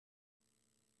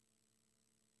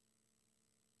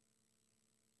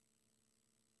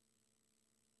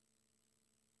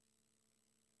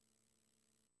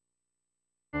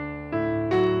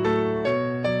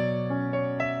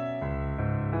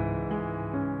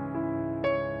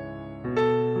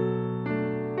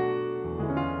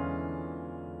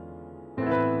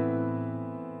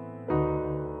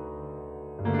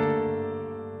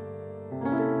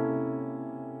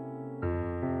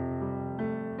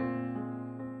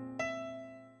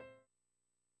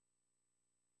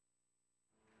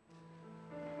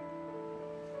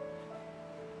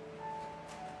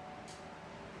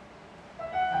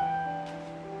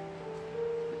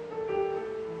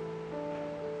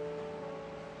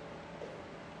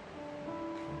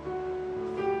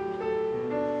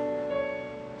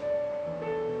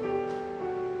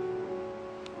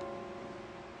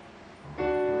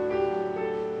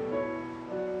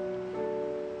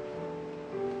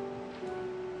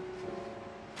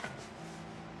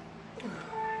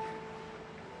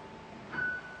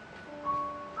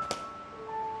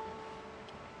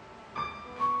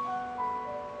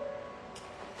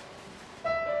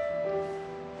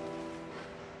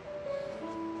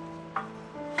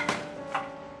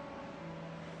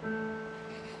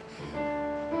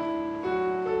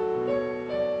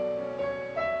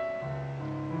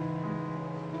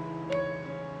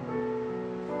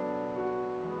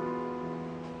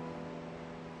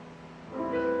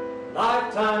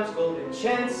Lifetime's golden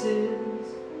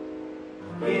chances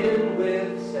begin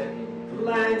with second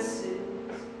glances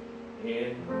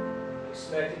in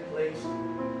expected places.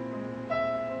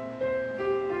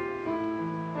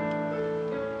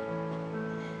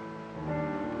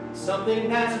 Something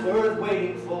that's worth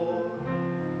waiting for,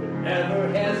 but never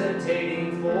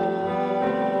hesitating for.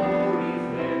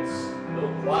 Events,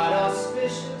 though quite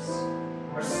auspicious,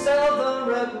 are seldom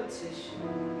repetitious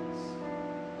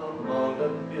among a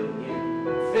billion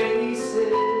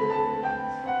faces.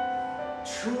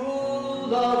 True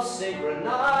love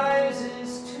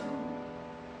synchronizes too.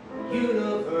 The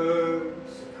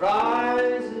universe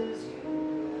surprises you,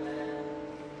 and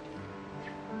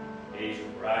days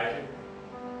are brighter,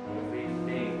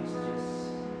 everything's just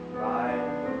right.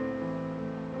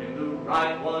 When the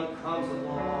right one comes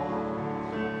along,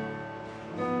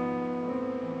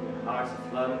 your heart's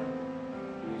aflutter,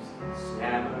 you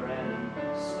stammer and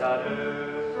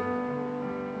stutter.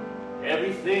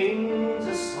 Everything's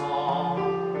a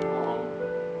song.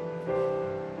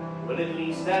 Well, at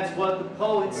least that's what the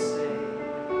poets say.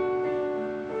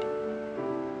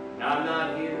 And I'm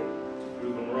not here to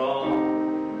prove them wrong.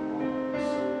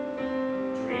 So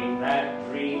dream that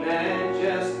dream and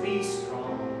just be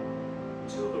strong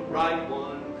until the right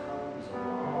one comes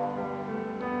along.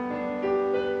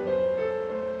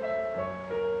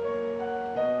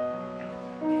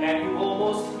 Can you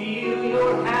almost feel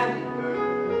your hand it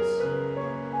burns?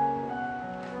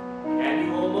 Can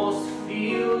you almost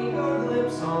feel your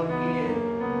lips on his?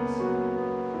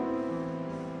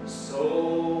 So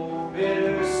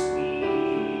bittersweet.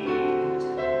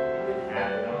 It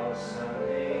happened on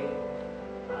Sunday.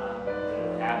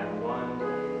 It'll happen one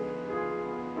day.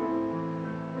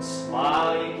 A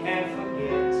smile you can't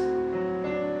forget.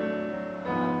 I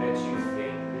bet you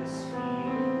think this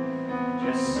feeling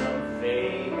just some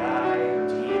vague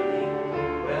idealing.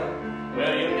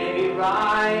 Well, you may be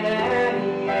right,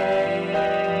 and yeah,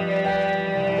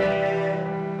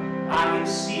 I can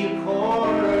see a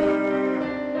corner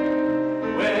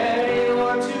where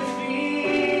your 2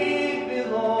 feet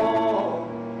belong,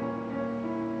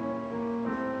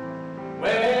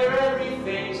 where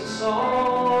everything's a song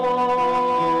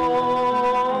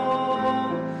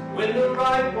when the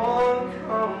right one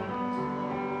comes.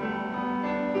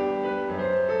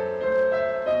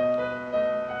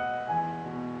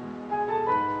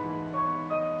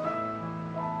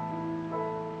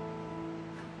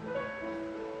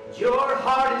 Your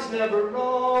heart is never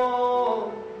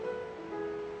wrong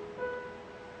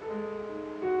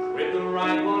when the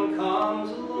right one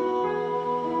comes along.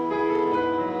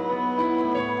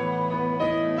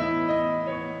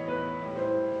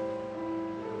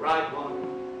 The right one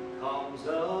comes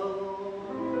along.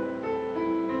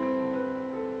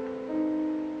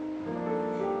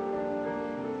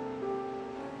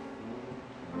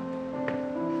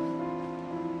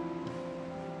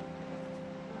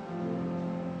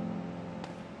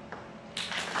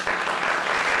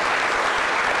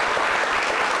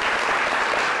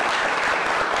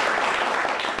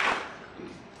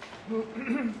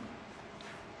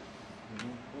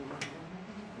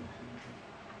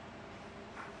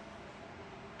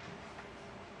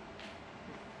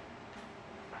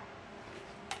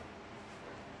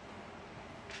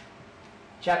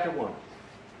 Chapter 1.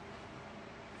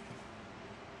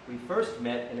 We first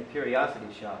met in a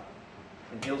curiosity shop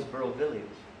in Hillsboro Village,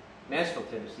 Nashville,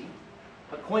 Tennessee,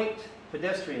 a quaint,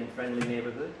 pedestrian-friendly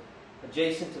neighborhood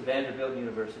adjacent to Vanderbilt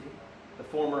University, the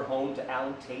former home to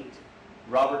Alan Tate,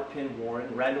 Robert Penn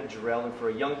Warren, Randall Jarrell, and for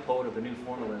a young poet of the new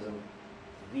formalism,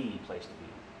 the place to be.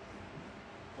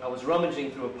 I was rummaging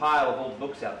through a pile of old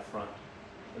books out front.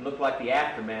 It looked like the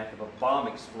aftermath of a bomb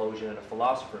explosion at a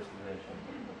philosopher's convention.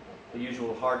 The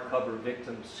usual hardcover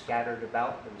victims scattered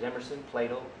about. There was Emerson,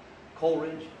 Plato,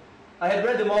 Coleridge. I had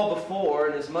read them all before,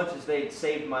 and as much as they'd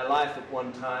saved my life at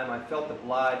one time, I felt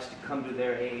obliged to come to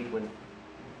their aid when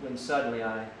suddenly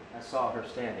I saw her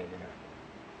standing there.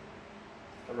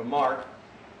 A remark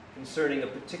concerning a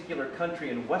particular country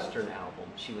and western album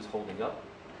she was holding up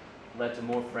led to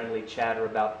more friendly chatter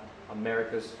about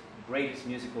America's greatest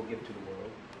musical gift to the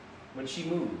world when she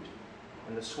moved,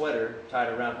 and the sweater tied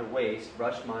around her waist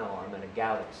brushed my arm and a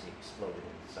galaxy exploded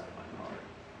inside my heart.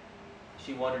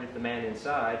 She wondered if the man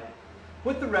inside,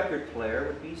 with the record player,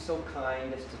 would be so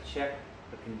kind as to check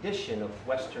the condition of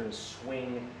Western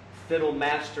Swing Fiddle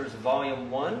Masters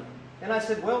Volume 1, and I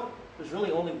said, well, there's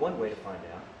really only one way to find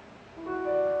out.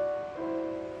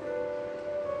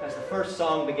 As the first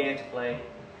song began to play,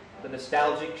 the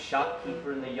nostalgic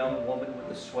shopkeeper and the young woman with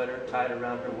the sweater tied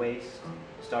around her waist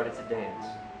started to dance.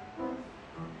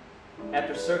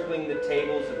 After circling the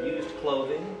tables of used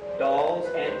clothing, dolls,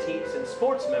 antiques, and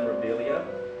sports memorabilia,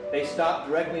 they stopped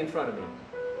directly in front of me.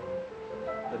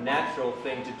 The natural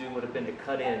thing to do would have been to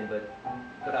cut in, but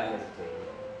I hesitated.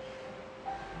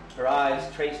 Her eyes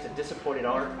traced a disappointed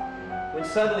arc, when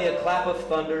suddenly a clap of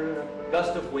thunder and a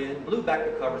gust of wind blew back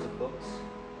the covers of books,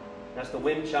 as the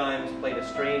wind chimes played a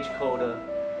strange coda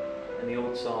and the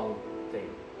old song faded.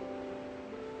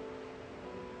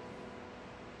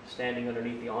 Standing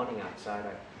underneath the awning outside,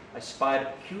 I spied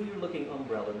a peculiar-looking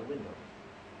umbrella in the window.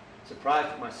 Surprised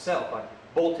at myself, I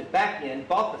bolted back in,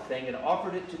 bought the thing, and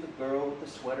offered it to the girl with the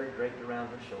sweater draped around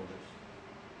her shoulders.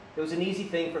 It was an easy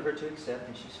thing for her to accept,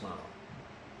 and she smiled.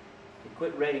 It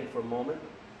quit raining for a moment,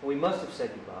 and we must have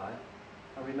said goodbye.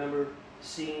 I remember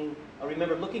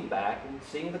looking back and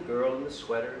seeing the girl in the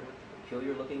sweater with the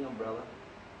peculiar-looking umbrella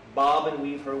bob and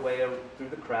weave her way through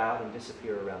the crowd and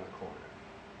disappear around the corner.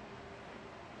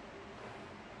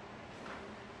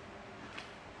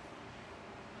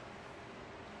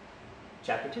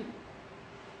 Chapter 2.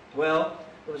 Well,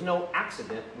 it was no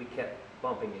accident we kept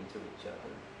bumping into each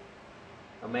other.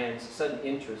 A man's sudden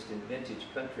interest in vintage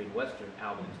country and western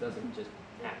albums doesn't just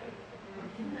happen.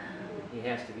 He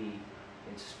has to be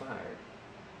inspired.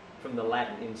 From the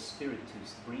Latin in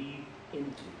spiritus, breathe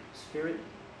into,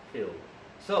 spirit-filled.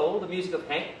 So, the music of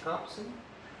Hank Thompson,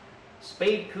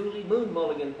 Spade Cooley, Moon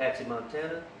Mulligan, Patsy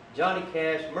Montana, Johnny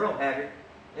Cash, Merle Haggard,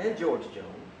 and George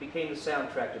Jones became the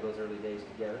soundtrack to those early days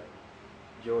together.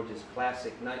 George's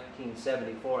classic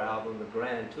 1974 album, The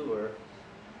Grand Tour,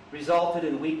 resulted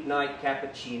in weeknight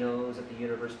cappuccinos at the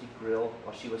University Grill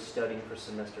while she was studying for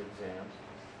semester exams.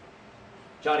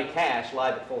 Johnny Cash,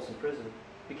 live at Folsom Prison,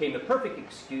 became the perfect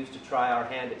excuse to try our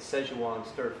hand at Szechuan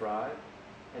stir-fry.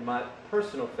 And my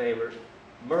personal favorite,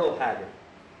 Merle Haggard,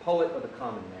 poet of the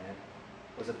common man,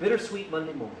 was a bittersweet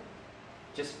Monday morning,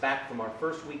 just back from our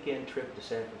first weekend trip to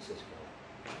San Francisco.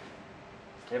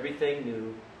 Everything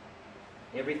new,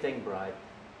 everything bright,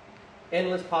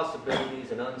 endless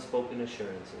possibilities and unspoken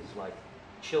assurances, like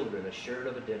children assured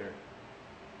of a dinner,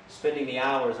 spending the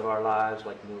hours of our lives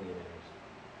like millionaires.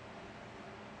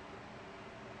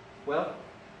 Well,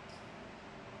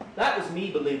 that was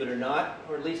me, believe it or not,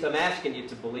 or at least I'm asking you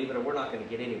to believe it, or we're not going to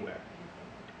get anywhere.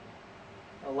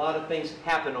 A lot of things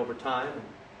happen over time, and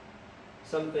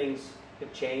some things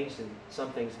have changed and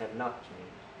some things have not changed.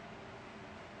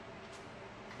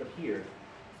 But here,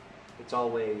 it's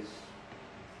always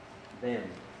then,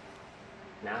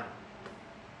 now.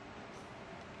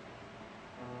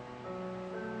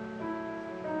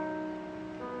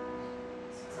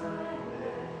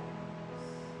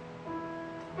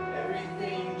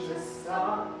 Everything just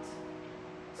stopped,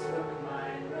 took my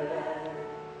breath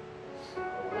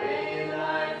away, and I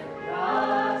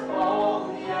forgot all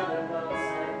the other months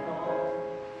I'd known.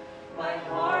 My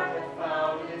heart had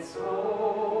found its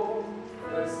home,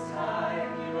 first time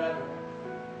you ever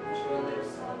put your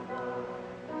lips on mine.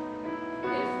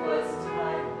 It was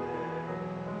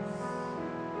timeless,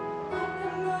 like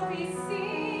the movie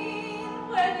scene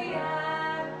where the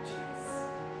actress,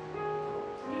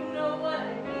 you know what I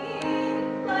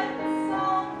mean, like the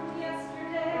song from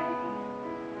yesterday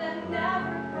that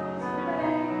never goes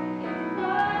away. It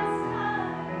was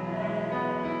timeless.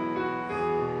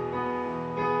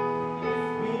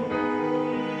 we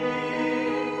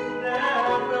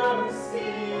never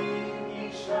see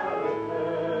each other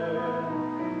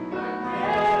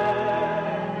again,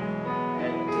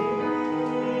 and we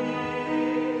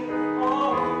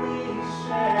only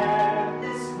share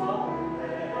this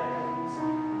moment.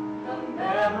 The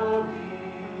memory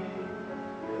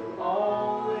will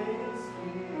always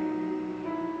be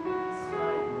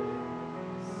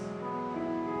timeless,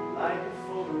 like a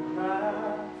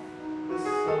photograph with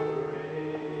sun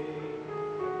ray.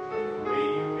 The way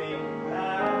you make me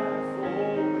laugh,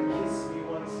 oh, but kiss me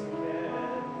once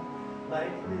again,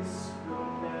 like this will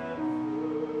never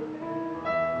end.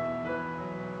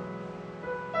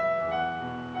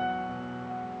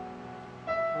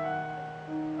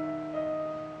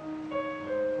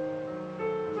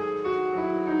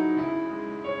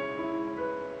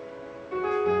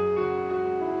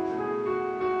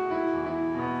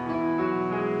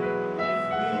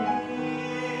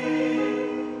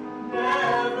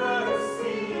 Never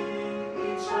see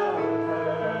each other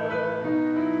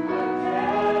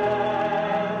again,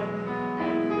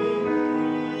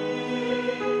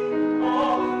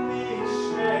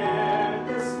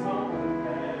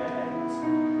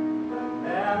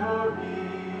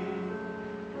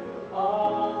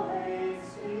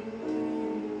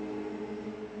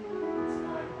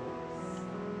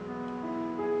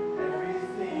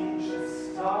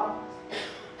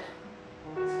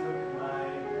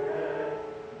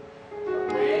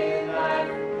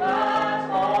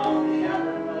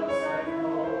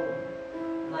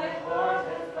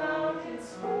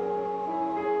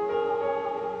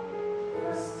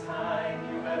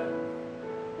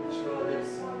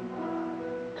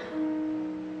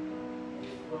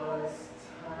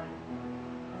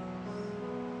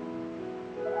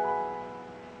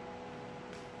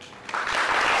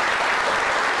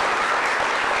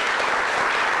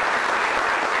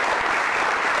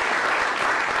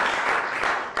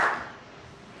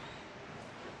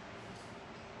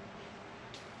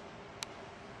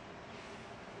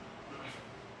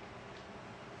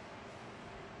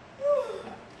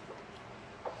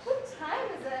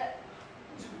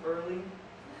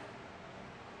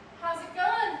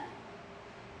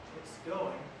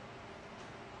 going.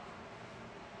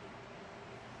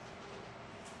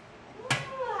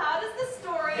 How does the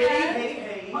story Hey, end?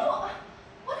 hey. Oh,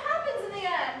 what happens in the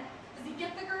end? Does he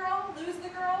get the girl, lose the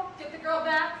girl, get the girl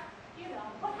back? You know,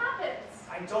 what happens?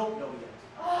 I don't know yet.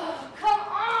 Oh, come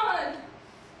on!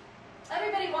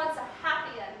 Everybody wants a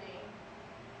happy ending.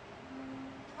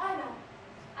 I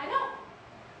know.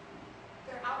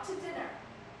 They're out to dinner.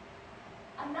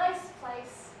 A nice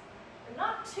place, but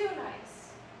not too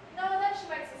nice. No, then she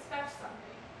might suspect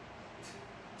something.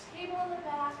 Table in the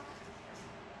back,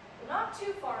 but not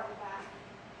too far in the back.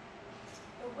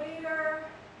 The waiter,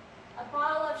 a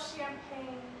bottle of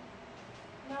champagne.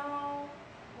 No,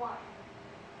 wine.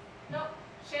 Nope,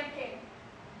 champagne.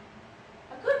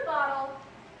 A good bottle,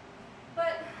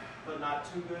 but But not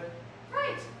too good.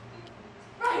 right.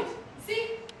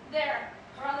 See, there,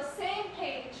 we're on the same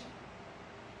page.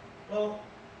 Well,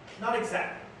 not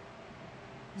exactly.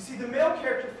 You see, the male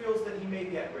character feels that he may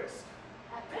be at risk.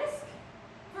 At risk?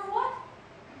 For what?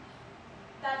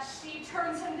 That she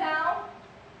turns him down?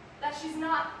 That she's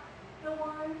not the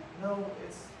one? No,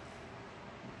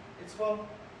 well,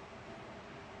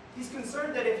 he's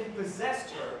concerned that if he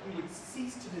possessed her, he would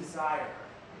cease to desire her.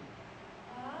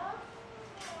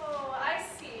 Oh, I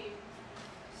see.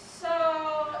 So,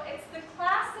 it's the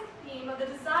classic theme of the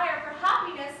desire for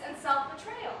happiness and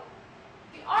self-betrayal.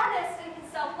 The artist, in his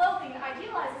self-loathing,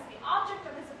 idealizes the object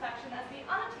of his affection as the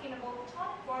unattainable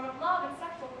platonic form of love and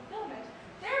sexual fulfillment,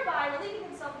 thereby relieving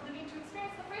himself of the need to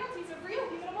experience the frailties of real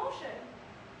human emotion.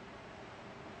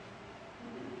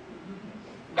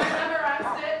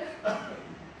 Memorized it.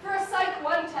 For a Psych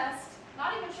 1 test.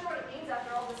 Not even sure what it means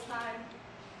after all this time.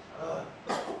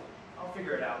 I'll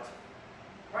figure it out.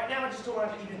 Right now, I just don't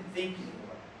want to even think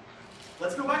anymore.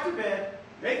 Let's go back to bed,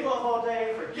 make love all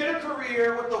day, forget a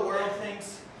career, what the world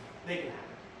thinks they can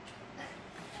have.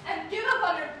 And give up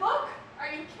on your book? Are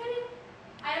you kidding?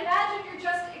 I imagine you're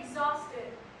just exhausted.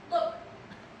 Look,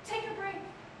 take a break.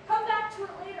 Come back to it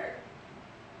later.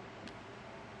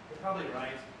 You're probably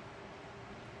right.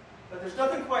 But there's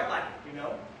nothing quite like it, you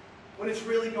know? When it's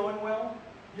really going well,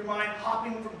 your mind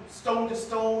hopping from stone to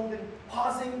stone, then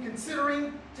pausing,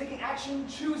 considering, taking action,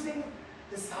 choosing,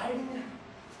 deciding.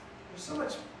 There's so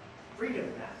much freedom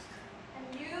in that.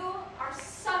 And you are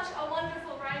such a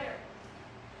wonderful writer.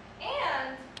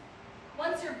 And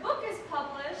once your book is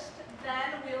published,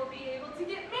 then we'll be able to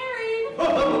get married.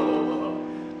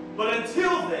 But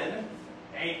until then,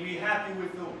 ain't we happy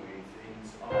with the way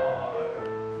things are?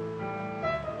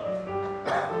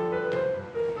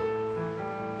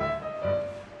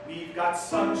 We've got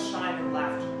sunshine and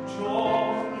laughter,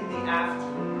 joy in the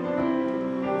afternoon.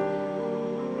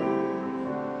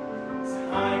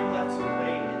 Time left to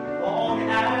wait, long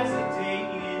as a day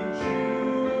in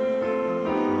June.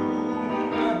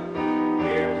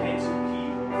 Where can two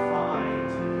people find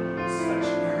such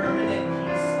permanent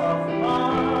peace of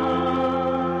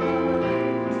mind?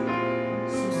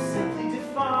 So simply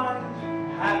defined,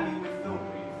 happy with the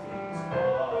way things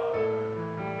are.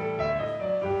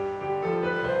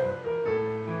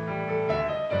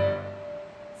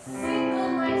 Single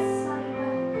life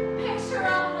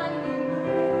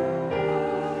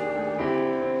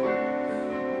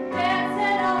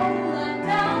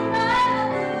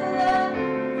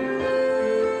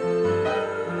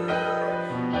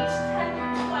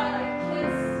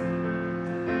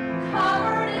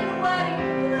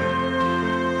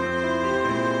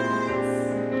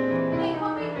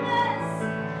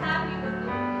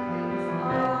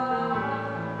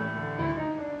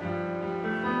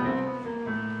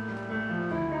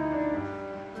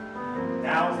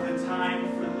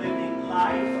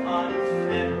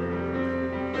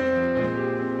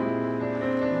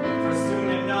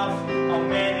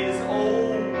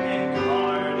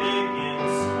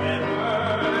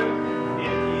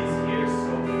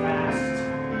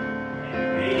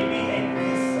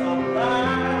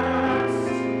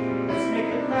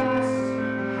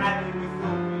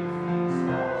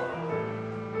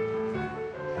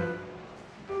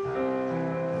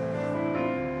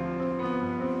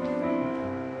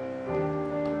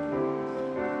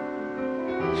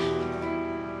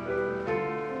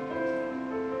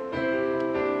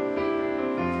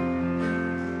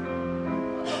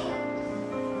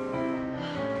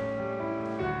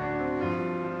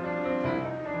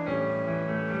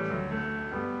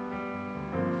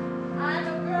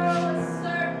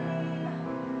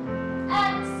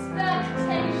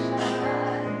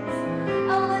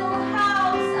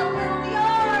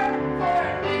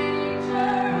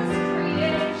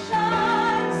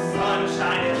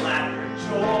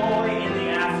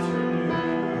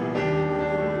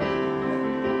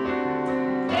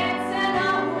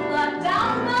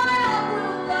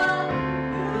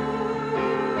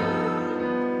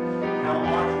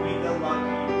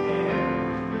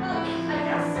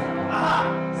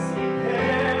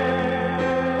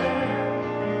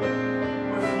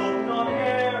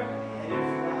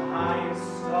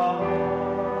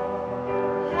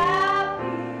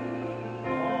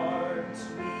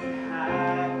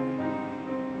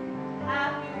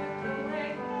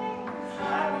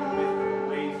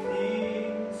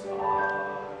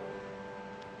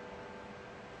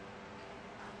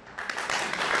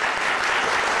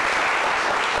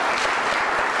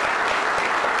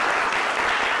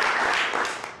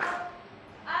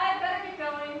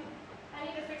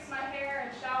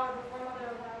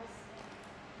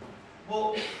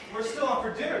Well, we're still on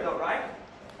for dinner though, right?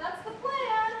 That's the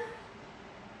plan.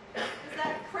 Is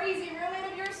that crazy roommate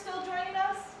of yours still joining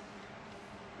us?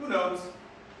 Who knows?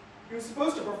 He was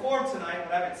supposed to perform tonight,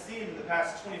 but I haven't seen him in the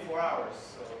past 24 hours,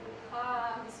 so...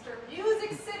 Mr.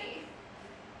 Music City.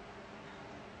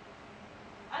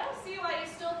 I don't see why you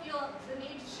still feel the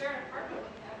need to share an apartment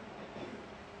with him.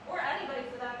 Or anybody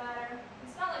for that matter.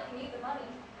 It's not like you need the money.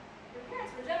 Your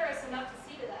parents were generous enough to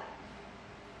see to that.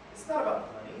 It's not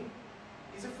about the money.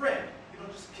 He's a friend. You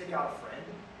don't just kick out a friend.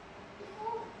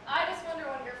 Well, I just wonder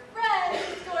when your friend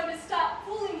is going to stop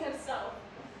fooling himself.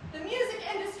 The music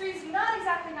industry's not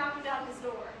exactly knocking down his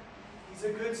door. He's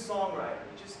a good songwriter.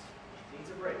 He just needs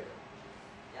a break.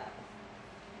 Yeah.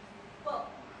 Well,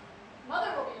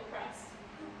 Mother will be impressed.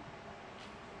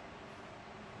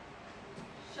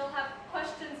 She'll have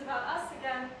questions about us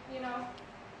again, you know,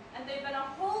 and they've been a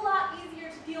whole lot easier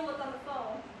to deal with on the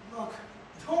phone. Look,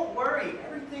 don't worry.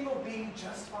 Everything will be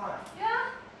just fine. Yeah?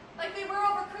 Like they were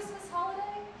over Christmas holiday?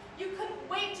 You couldn't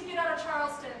wait to get out of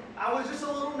Charleston. I was just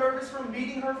a little nervous from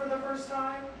meeting her for the first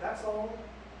time. That's all.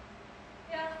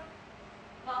 Yeah.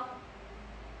 Well,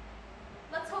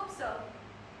 let's hope so.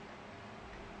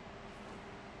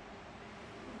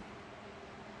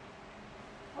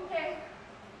 Okay.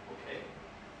 Okay.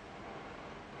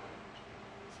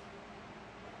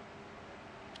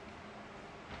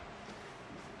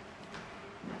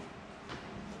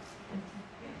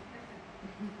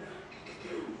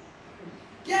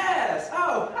 Yes!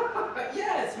 Oh,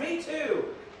 yes, me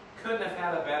too. Couldn't have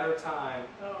had a better time.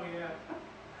 Oh, yeah.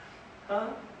 Huh?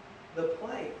 The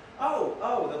play.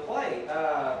 Oh, the play.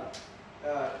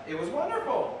 It was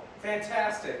wonderful.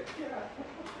 Fantastic.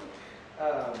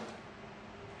 Yeah.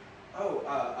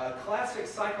 A classic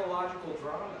psychological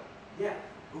drama. Yeah.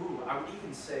 Ooh, I would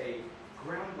even say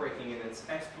groundbreaking in its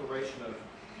exploration of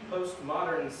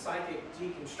postmodern psychic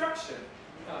deconstruction.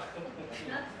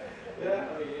 Yeah,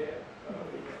 oh yeah. Oh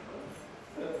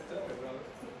yeah. Tell me about it.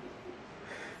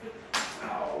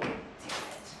 Oh, damn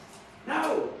it. No!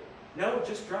 No,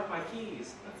 just drop my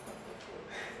keys.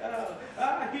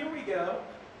 Here we go.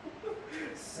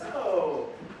 So,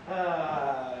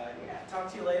 yeah,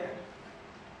 talk to you later.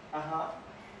 Uh-huh.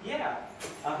 Yeah.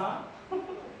 Uh-huh.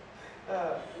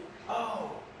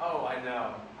 Oh, I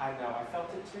know. I felt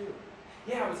it too.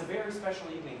 Yeah, it was a very special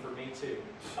evening for me too.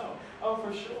 Oh,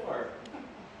 for sure.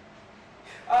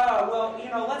 Well, you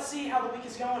know, let's see how the week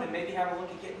is going and maybe have a look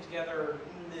at getting together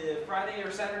the Friday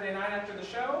or Saturday night after the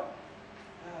show.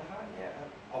 Yeah,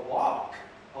 a walk.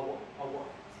 A walk.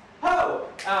 Oh,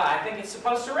 I think it's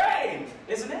supposed to rain,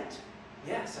 isn't it?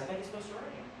 Yes, I think it's supposed to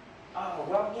rain. Oh,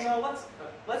 well, you know,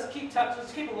 let's keep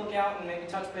a lookout and maybe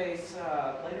touch base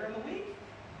later in the week.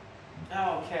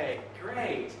 Okay,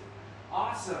 great,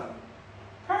 awesome,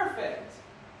 perfect.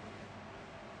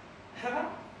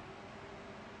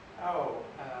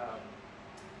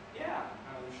 Yeah,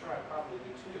 I'm sure I probably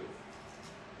do too.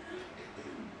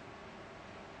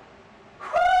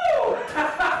 Whew!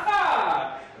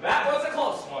 That was a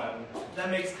close one. That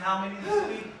makes how many this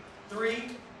week?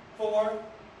 3, 4?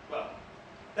 Well,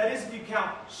 that is if you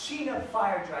count Sheena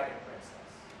Fire Dragon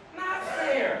Princess. Not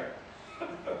fair.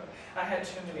 I had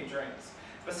too many drinks.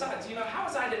 Besides, you know, how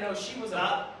was I to know she was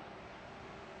a...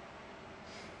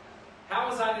 How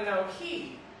was I to know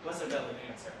he was a belly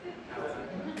dancer?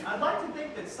 I'd like to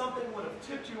think that something would have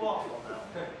tipped you off on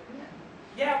that.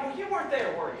 Yeah, well, you weren't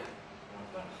there, were you?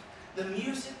 The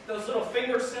music, those little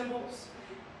finger symbols.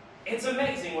 It's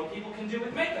amazing what people can do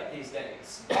with makeup these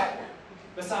days.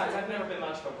 Besides, I've never been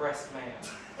much of a breast man.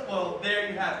 Well, there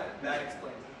you have it. That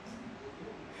explains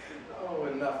it. Oh,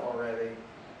 enough already.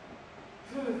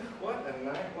 What a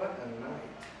night, what a night.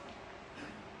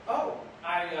 Oh,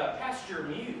 I passed your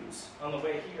muse on the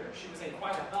way here. She was in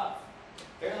quite a huff.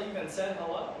 Barely even said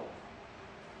hello.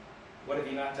 What have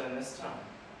you not done this time?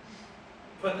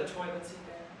 Put the toilet seat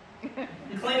there?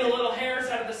 Clean the little hairs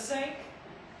out of the sink?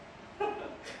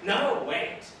 No,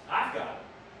 wait. I've got it.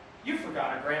 You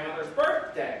forgot her grandmother's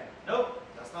birthday. Nope,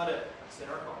 that's not it. It's in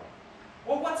our car.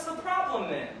 Well, what's the problem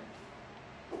then?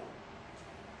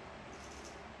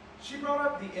 She brought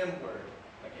up the M word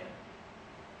again.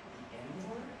 The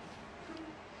N-word?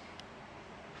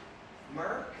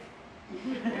 Merc?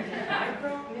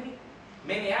 Micro?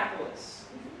 Minneapolis?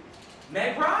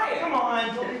 Meg Ryan? Come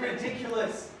on, don't be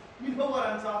ridiculous. You know what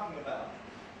I'm talking about.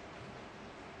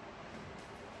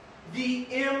 The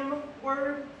M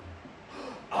word?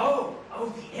 Oh,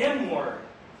 the M word.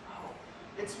 Oh.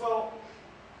 It's, well,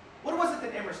 what was it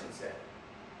that Emerson said?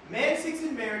 Man seeks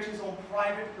in marriage his own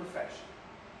private perfection.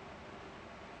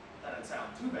 That doesn't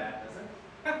sound too bad, does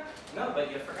it? No,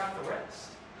 but you forgot the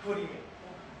rest. What do you mean?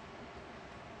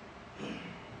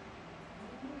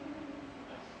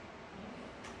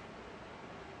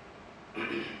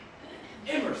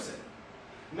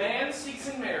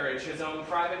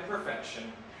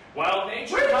 perfection. While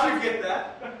nature Where did hides... you get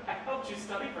that? I helped you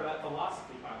study for that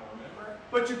philosophy final, remember?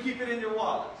 But you keep it in your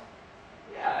wallet.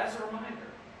 Yeah, as a reminder.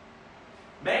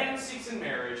 Man seeks in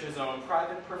marriage his own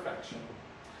private perfection,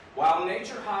 while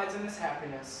nature hides in his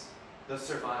happiness the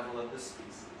survival of the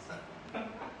species.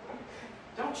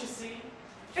 Don't you see?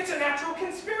 It's a natural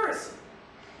conspiracy.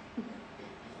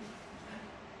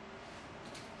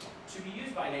 To be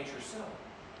used by nature so.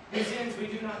 Whose ends we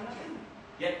do not know.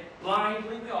 Yet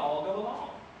blindly we all go along.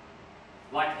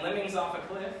 Like lemmings off a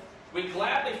cliff, we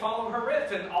gladly follow her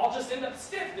riff and all just end up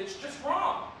stiff. It's just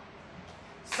wrong.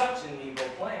 Such an evil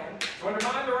plan to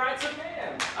undermine the rights of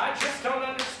man. I just don't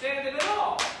understand it at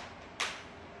all.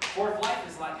 For if life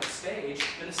is like a stage,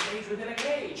 then a stage within a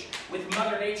cage, with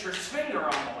Mother Nature's finger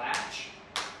on the latch.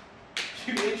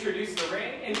 You introduce the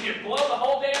ring, and you blow the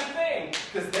whole damn thing,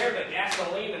 because they're the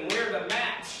gasoline and we're the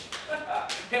match.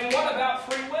 And what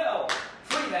about free will?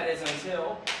 Free, that is,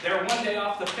 until they're one day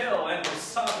off the pill and we're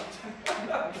sucked.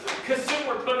 Because soon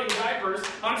we're putting diapers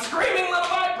on screaming little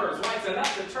vipers. Why, it's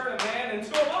enough to turn a man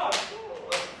into a monk.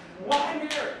 Why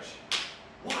marriage?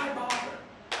 Why bother?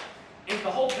 If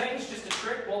the whole thing's just a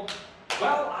trick, well,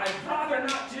 I'd rather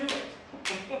not do it.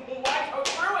 Why go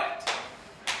through it?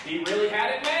 He really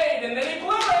had it made, and then he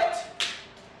blew it.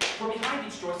 For behind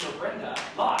each Joyce or Brenda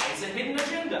lies a hidden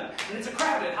agenda, and it's a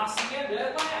crowded hacienda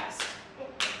at last.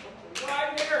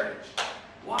 Why marriage?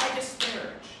 Why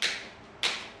disparage?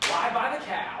 Why buy the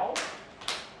cow?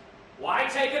 Why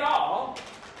take it all?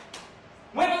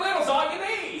 When a little's all you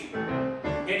need.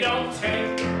 You don't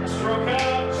take a stroke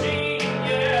of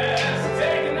genius,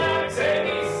 take a night's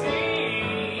ABC.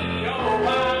 Oh,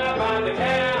 why buy the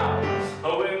cow?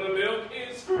 Oh, when the milk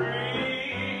is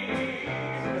free.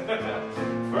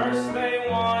 First they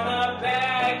wanna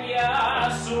bag ya,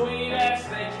 sweet as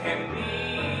they can be.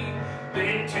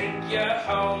 They take you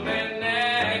home and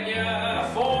nag ya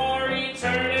for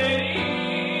eternity.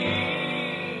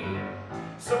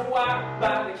 So why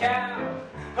buy the cow?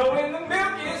 Oh, when the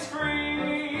milk is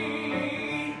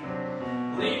free.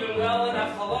 Leave him well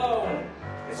enough alone.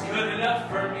 It's good enough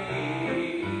for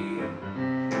me.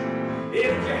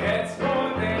 If your head's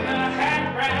more than a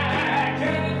hat rack,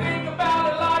 can you think about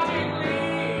it logically?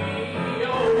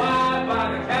 Oh, why buy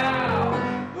the cow?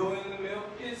 Oh, when the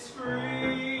milk is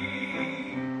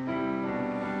free.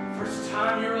 First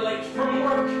time you're late from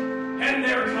work, and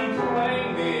they're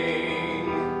complaining.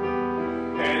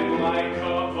 And like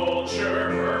a vulture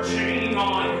perching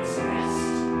on its nest,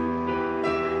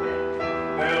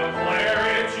 they'll glare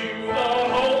at you the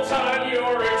whole time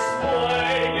you're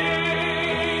explaining.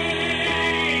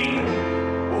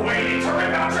 Waiting to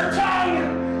rip out your tongue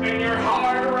and your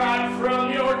heart right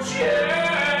from your chest.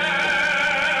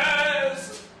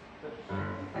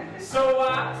 So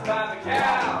I buy the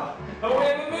cow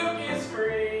when the milk is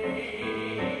free.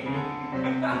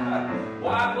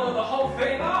 Why blow the whole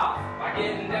thing off by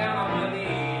getting down on my knee?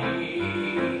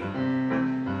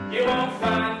 You won't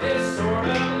find this sort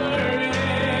of learning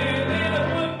in a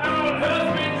book on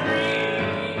husbandry.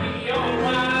 Oh,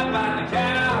 why buy the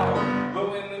cow? But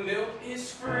when the milk is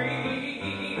free.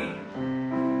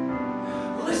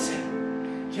 Listen,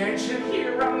 can't you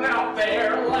hear 'em out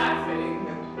there laughing?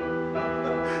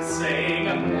 Saying,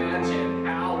 imagine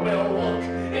how we'll look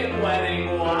in wedding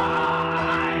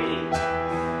white.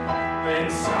 Then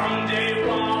someday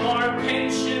while our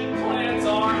pension plans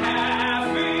are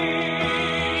halving,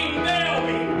 they'll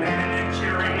be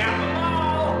manicuring at the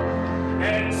mall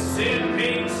and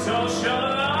sipping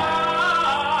socialite.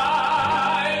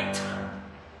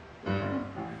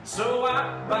 So I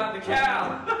buy the cow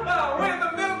when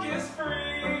the milk is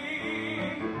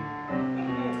free.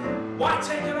 Why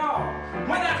take it all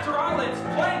when after all it's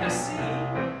plain to see?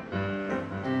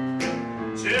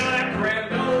 Till that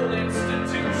grand old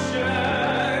institution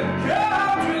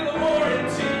comes with a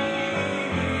warranty.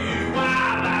 Why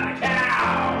buy the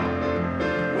cow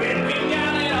when we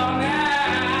got it all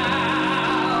now?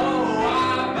 Oh,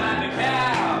 why buy the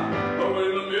cow but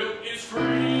when the milk is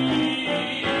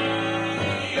free?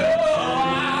 Oh,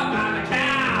 why buy the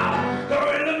cow but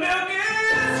when the milk is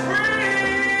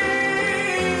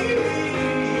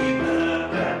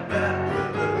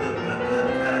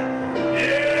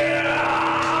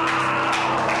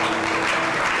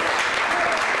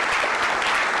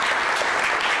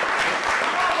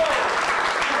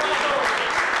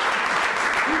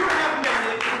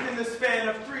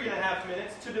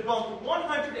to debunk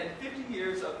 150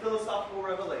 years of philosophical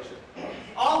revelation.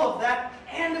 All of that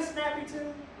and a snappy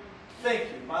tune? Thank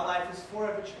you. My life is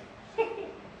forever changed.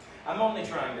 I'm only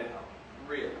trying to help.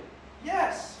 Really?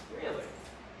 Yes, really.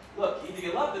 Look, either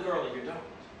you love the girl or you don't.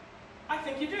 I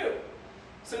think you do.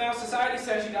 So now society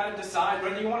says you gotta decide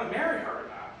whether you want to marry her or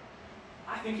not.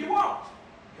 I think you won't,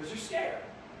 because you're scared.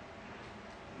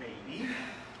 Maybe.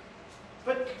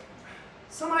 But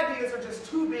some ideas are just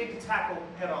too big to tackle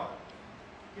head on.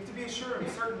 You have to be assured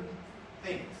of certain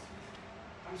things.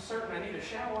 I'm certain I need a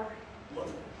shower. Look,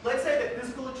 let's say that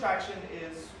physical attraction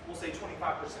is, we'll say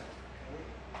 25%.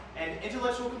 And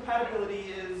intellectual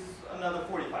compatibility is another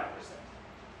 45%.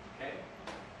 Okay.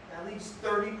 That leaves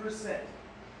 30%.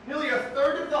 Nearly a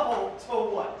third of the whole, so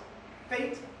what?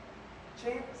 Fate?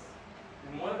 Chance?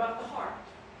 And what about the heart?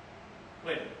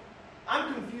 Wait a minute.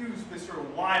 I'm confused, Mr.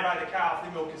 Why by the cow if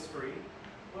the milk is free?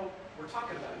 Well, we're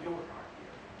talking about your heart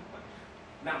here,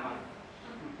 not mine.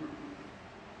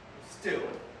 Still,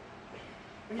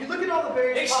 when you look at all the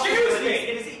various Excuse possibilities, me!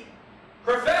 it is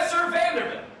Professor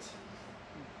Vanderbilt,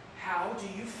 how do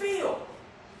you feel?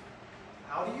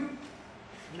 How do you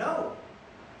know?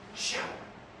 Shower.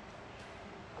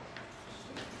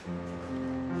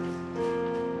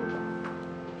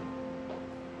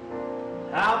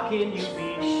 How can you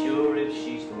be sure if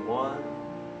she's the one?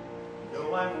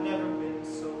 No, I've never been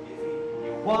so iffy.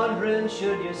 You're wondering,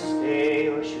 should you stay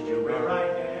or should you Where I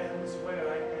run? am is where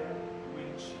I am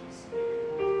when she's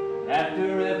near.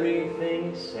 After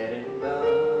everything's said and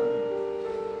done,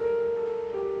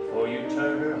 before you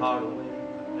turn her heart away,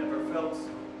 I've never felt so.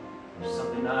 there's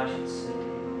something I should say.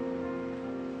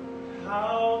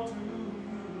 How do you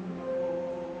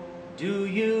know? Do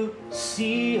you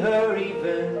see her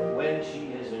even when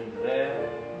she isn't there?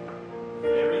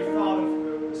 Very thought of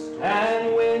her restores.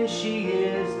 And when she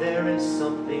is, there is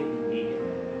something in the air.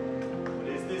 What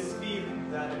is this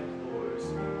feeling that implores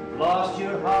me? You've lost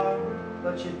your heart,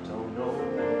 but you don't know.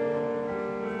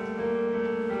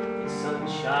 It's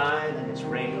sunshine and it's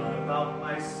rain, Not about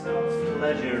myself.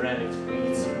 pleasure and it's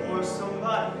It's peace. for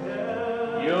somebody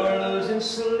else. You're losing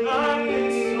sleep, I've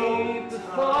been so the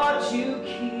thoughts you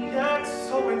keep. That's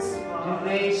so Do inspired.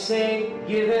 they say,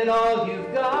 give it all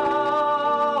you've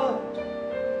got?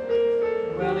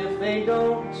 Well, if they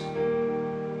don't,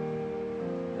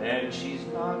 then she's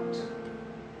not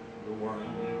the one.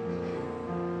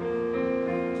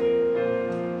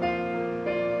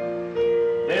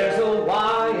 There's a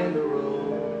Y in the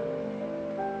road.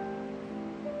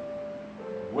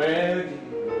 Where do you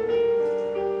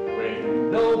go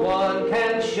when no one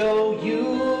can show you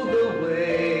the way?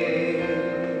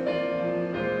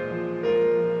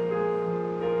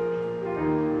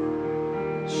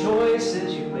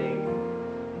 Choices you make,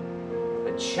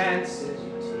 the chances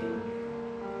you take,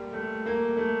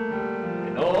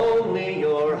 and only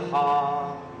your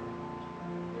heart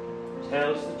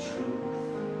tells the truth.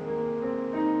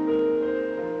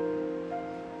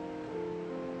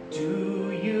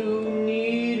 Do you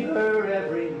need her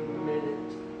every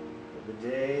minute of the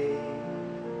day?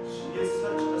 She is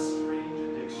such a strange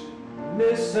addiction.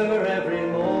 Miss her every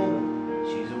moment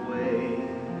she's away,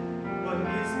 What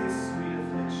is this sweet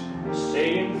affliction?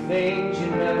 saying things you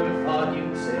never thought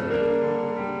you'd say.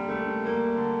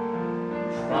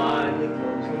 Finally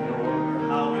close the door,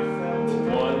 How it felt the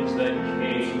ones that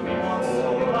came want before.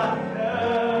 somebody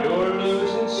else. You're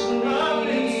losing sleep, I've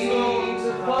been so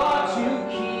the thoughts you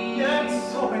Yet keep.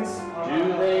 so inspired. Do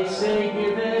they say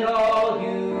give it all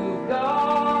you've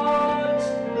got?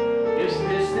 Is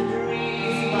this the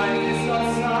dream? Like this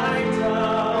upside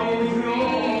down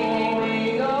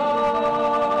Dreaming of?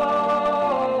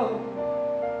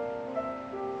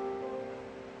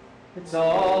 It's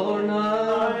all or none,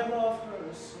 I love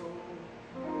her so.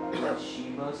 but she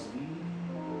must be.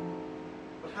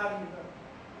 But how do you know?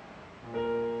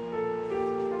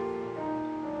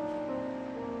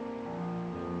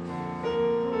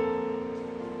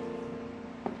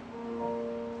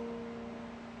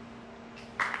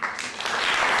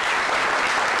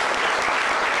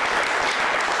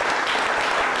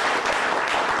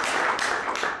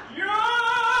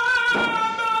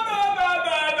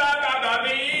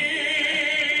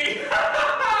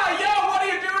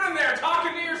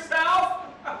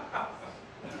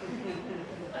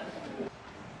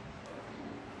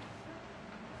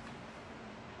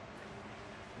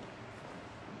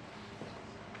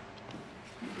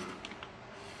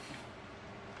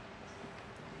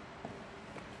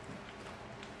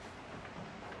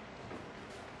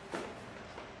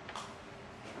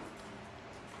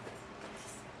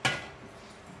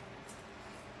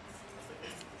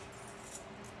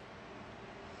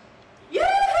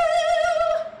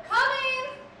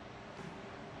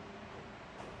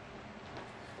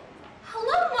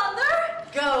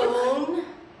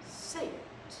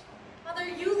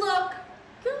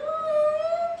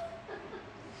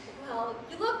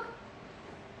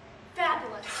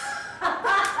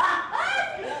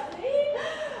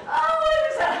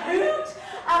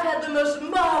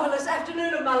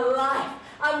 my life.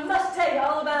 I must tell you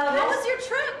all about it. How was your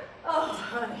trip? Oh,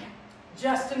 honey,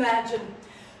 just imagine.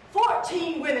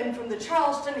 14 women from the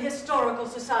Charleston Historical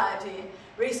Society,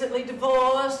 recently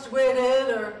divorced,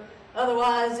 widowed, or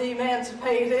otherwise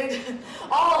emancipated,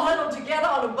 all huddled together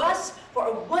on a bus for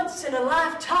a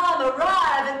once-in-a-lifetime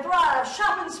Arrive and Thrive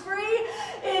shopping spree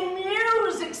in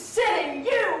Music City,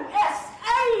 USA.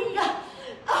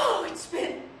 Oh, it's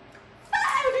been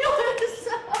fabulous.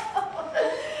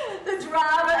 The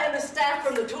driver and the staff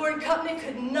from the touring company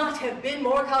could not have been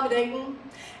more accommodating.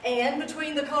 And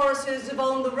between the choruses of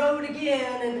On the Road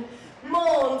Again and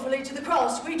Mournfully to the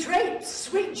Cross We Drape,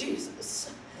 Sweet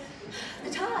Jesus, the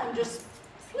time just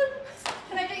flew.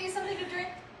 Can I get you something to drink?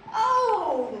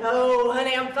 Oh, no,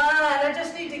 honey, I'm fine. I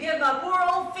just need to give my poor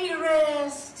old feet a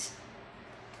rest.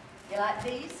 You like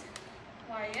these?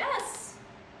 Why, yes.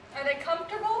 Are they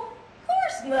comfortable? Of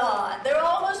course not. They're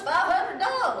almost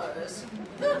 $500.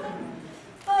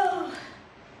 Oh,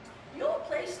 your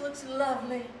place looks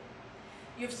lovely.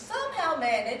 You've somehow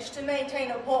managed to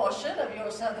maintain a portion of your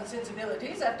Southern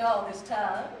sensibilities after all this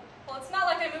time. Well, it's not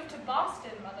like I moved to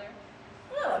Boston, Mother.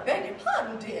 Well, I beg your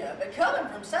pardon, dear, but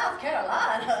coming from South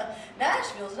Carolina,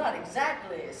 Nashville's not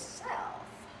exactly south.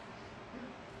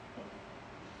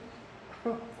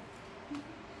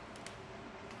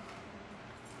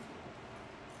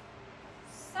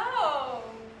 So,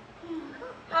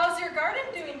 how's your garden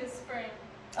doing this spring?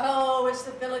 Oh, it's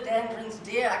the philodendrons,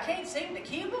 dear. I can't seem to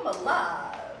keep them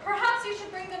alive. Perhaps you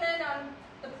should bring them in on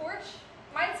the porch.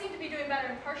 Mine seem to be doing better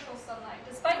in partial sunlight,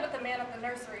 despite what the man at the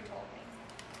nursery told me.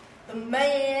 The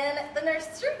man at the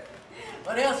nursery?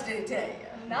 What else did he tell you?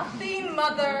 Nothing,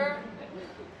 Mother.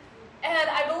 And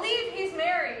I believe he's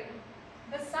married.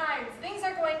 Besides, things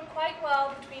are going quite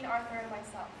well between Arthur and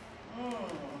myself.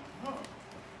 Mm-hmm.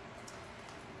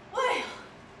 Well,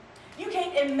 you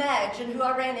can't imagine who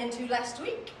I ran into last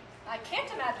week. I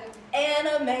can't imagine.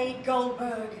 Anna Mae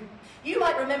Goldberg. You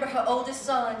might remember her oldest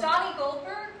son. Donnie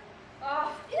Goldberg?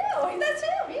 Oh, Yeah, well, that's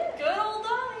him, yeah. good old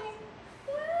Donnie.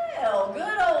 Well,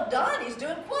 good old Donnie's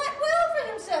doing quite well for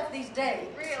himself these days.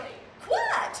 Really?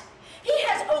 Quite. He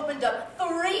has opened up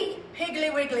 3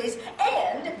 Piggly Wigglies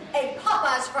and a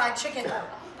Popeye's fried chicken.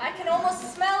 I can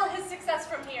almost smell his success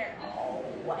from here. Oh,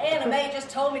 Anna Mae just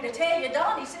told me to tell you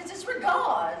Donnie sends his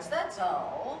regards, that's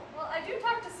all. Well, I do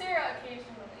talk to Sarah occasionally.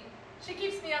 She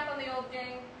keeps me up on the old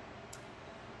gang.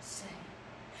 Say,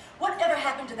 whatever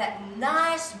happened to that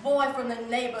nice boy from the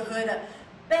neighborhood,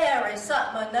 Barry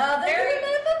something or another? You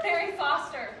remember? Barry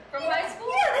Foster from high school?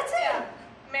 Yeah, that's him.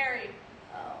 Married.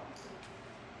 Oh,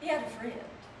 he had a friend,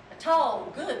 a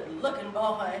tall, good-looking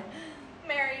boy.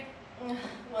 Married.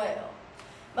 Well,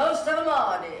 most of them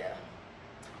are, dear.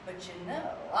 But you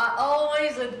know, I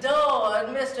always adored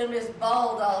Mr. and Miss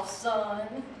Baldoff's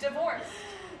son. Divorced.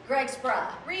 Greg Spry.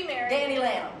 Remarried. Danny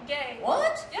Lanham. Gay.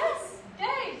 What? Yes,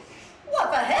 gay. What,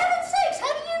 for heaven's sakes,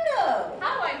 how do you know?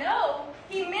 How do I know?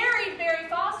 He married Barry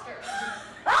Foster.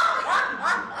 I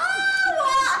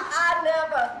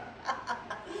never.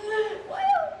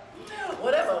 Well,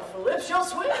 whatever flips your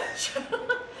switch.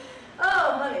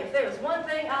 Oh, honey, if there's one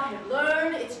thing I have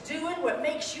learned, it's doing what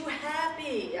makes you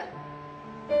happy.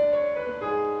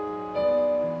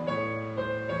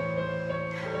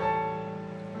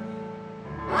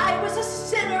 I was a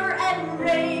sinner and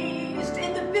raised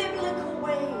in the biblical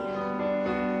way,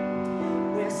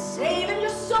 where saving your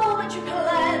soul that you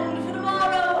planned for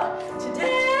tomorrow,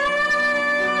 today.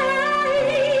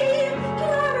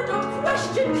 Clara, don't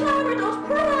question, Clara, don't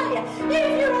pry.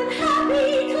 If you're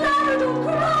unhappy, Clara, don't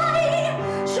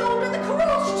cry. Shoulder the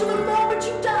cross to the moment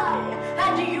you die,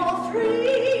 and you're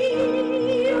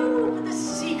free. Oh, but the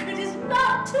secret is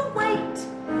not to wait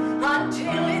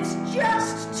until it's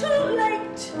just too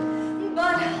late,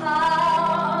 but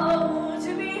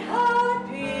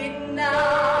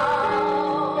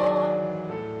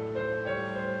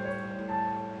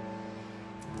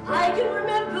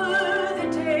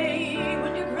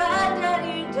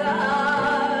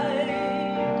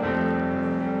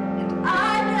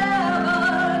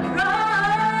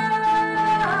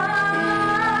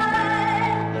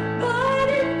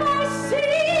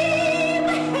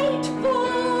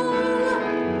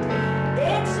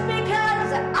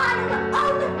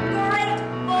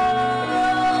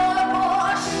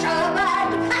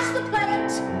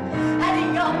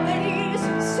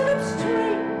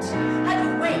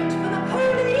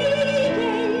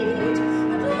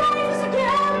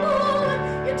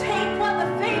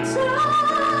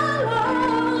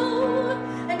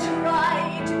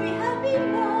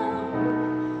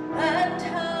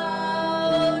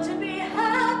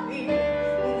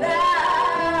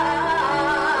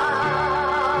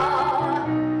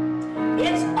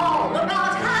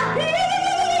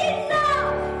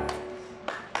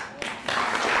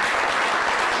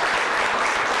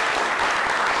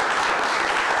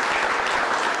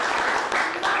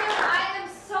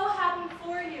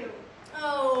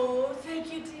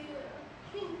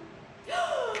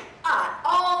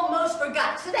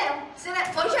Sit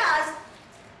up. Close your eyes.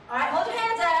 All right, hold your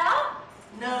hands out.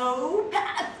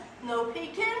 No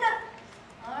peeking.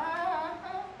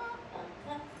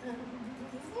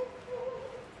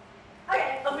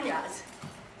 Okay, open your eyes.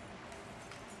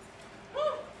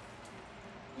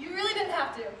 You really didn't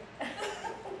have to.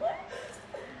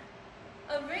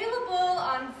 Available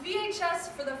on VHS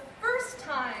for the first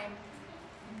time.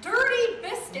 Dirty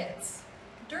Biscuits.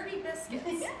 Dirty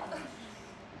Biscuits. Yeah.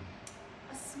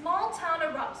 A small town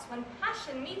erupts when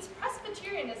passion meets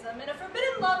Presbyterianism in a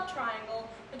forbidden love triangle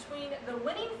between the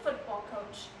winning football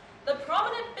coach, the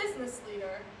prominent business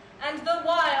leader, and the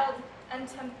wild and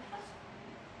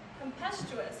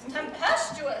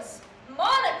tempestuous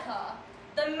Monica,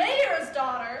 the mayor's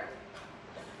daughter.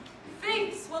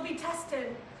 Faiths will be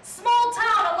tested. Small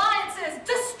town alliances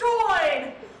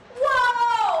destroyed.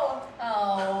 Whoa!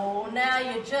 Oh, now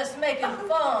you're just making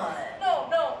fun. No,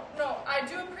 I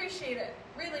do appreciate it.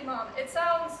 Really, Mom, it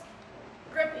sounds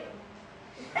gripping.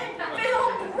 And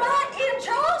filmed right in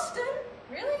Charleston.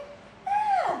 Really?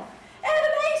 Yeah. Anna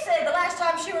May said the last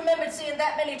time she remembered seeing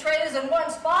that many trailers in one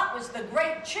spot was the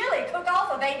Great Chili Cook-Off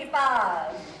of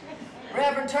 '85.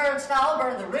 Reverend Turnstile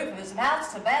burned the roof of his mouth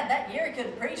so bad that year he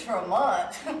couldn't preach for a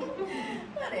month.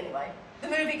 But anyway, the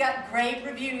movie got great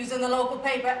reviews in the local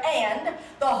paper, and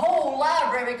the whole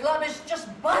library club is just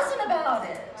buzzing about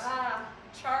it. Ah,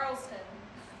 Charleston.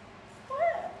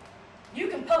 Well, you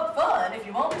can poke fun if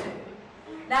you want to,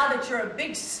 now that you're a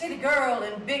big city girl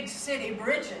in big city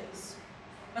britches.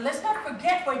 But let's not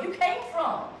forget where you came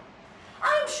from.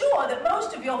 I'm sure that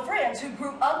most of your friends who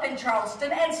grew up in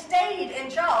Charleston and stayed in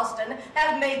Charleston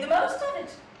have made the most of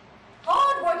it.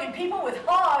 Hard-working people with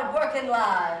hard-working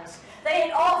lives. They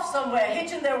ain't off somewhere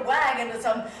hitching their wagon to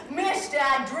some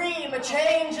misty-eyed dream of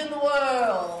change in the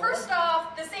world. First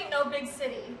off, this ain't no big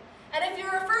city. And if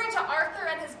you're referring to Arthur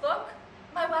and his book,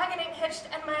 my wagon ain't hitched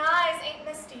and my eyes ain't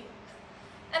misty.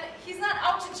 And he's not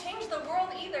out to change the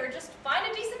world either. Just find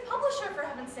a decent publisher, for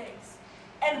heaven's sakes.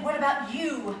 And what about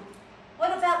you?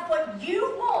 What about what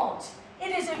you want?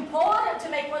 It is important to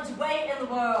make one's way in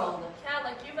the world. Yeah,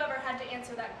 like you've ever had to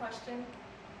answer that question.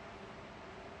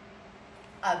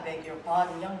 I beg your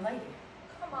pardon, young lady.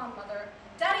 Come on, Mother.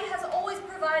 Daddy has always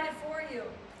provided for you.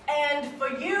 And for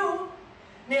you,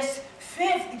 Miss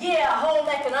fifth-year home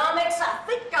economics, I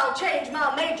think I'll change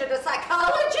my major to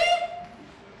psychology.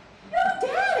 Your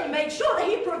daddy made sure that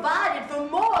he provided for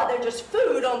more than just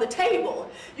food on the table.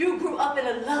 You grew up in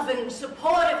a loving,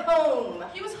 supportive home.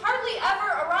 He was hardly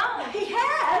ever around. He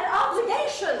had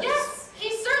obligations. Yes, he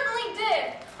certainly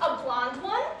did. A blonde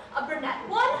one, a brunette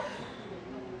one.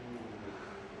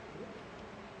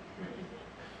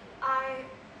 I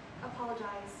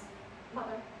apologize,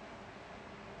 Mother.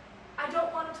 I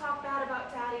don't want to talk bad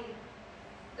about Daddy,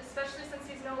 especially since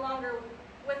he's no longer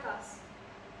with us.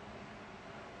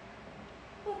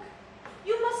 Look,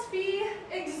 you must be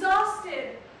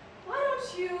exhausted. Why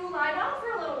don't you lie down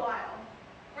for a little while?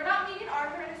 We're not meeting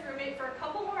Arthur and his roommate for a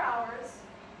couple more hours,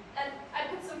 and I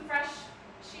put some fresh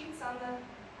sheets on the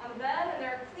bed, and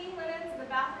there are clean linens in the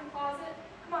bathroom closet.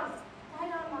 Come on, lie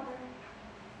down, Mother.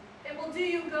 It will do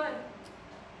you good.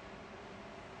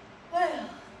 Well,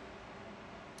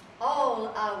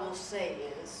 all I will say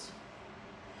is,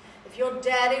 if your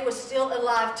daddy was still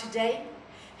alive today,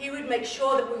 he would make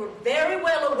sure that we were very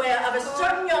well aware of a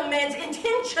certain young man's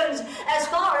intentions as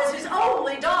far as his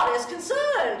only daughter is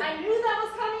concerned. I knew that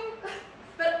was coming,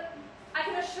 but I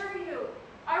can assure you,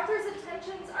 Arthur's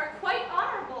intentions are quite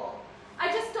honorable.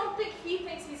 I just don't think he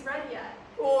thinks he's ready yet.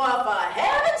 Well, for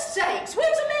heaven's sakes,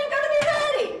 when's a man gonna be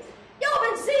ready? Y'all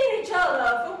been seeing each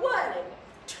other for what,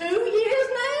 2 years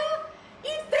now?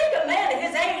 You'd think a man at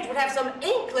his age would have some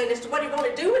inkling as to what he want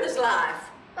to do with his life.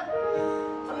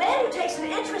 A man who takes an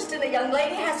interest in a young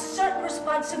lady has certain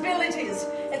responsibilities,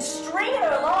 and stringing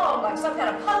her along like some kind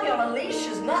of puppy on a leash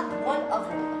is not one of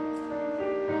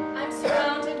them. I'm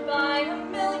surrounded by a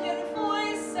million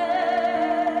voices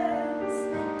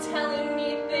telling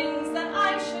me things that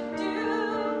I should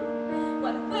do.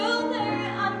 What will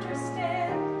they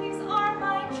understand? These are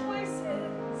my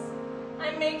choices.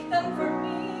 I make them for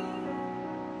me,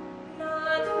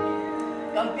 not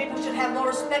you. Young people should have more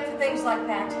respect for things like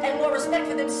that, and more respect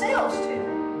for themselves, too.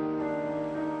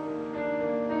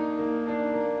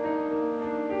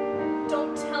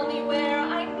 Don't tell me where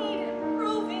I need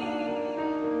improving.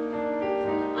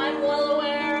 I'm well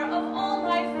aware of all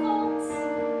my faults.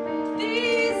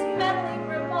 These meddling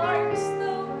remarks,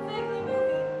 though vaguely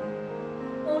moving,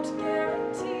 won't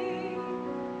guarantee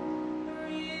the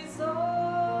result.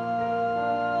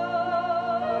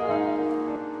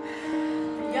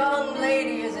 The young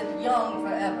lady isn't young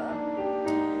forever.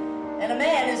 And a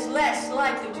man is less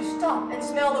likely to stop and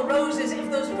smell the roses if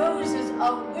those roses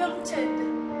are wilted.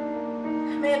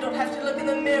 A man don't have to look in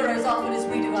the mirror as often as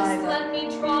we do Just either. let me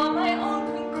draw my own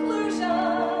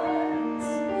conclusions.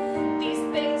 These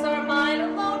things are mine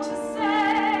alone to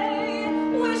say.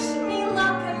 Wish me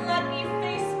luck and let me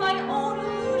face my own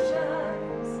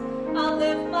illusions. I'll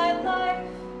live my life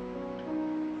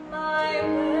my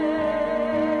way.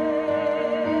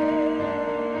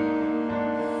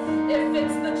 If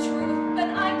it's the truth, then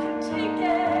I can take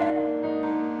it.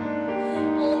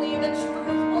 Only the truth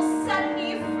will set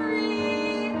me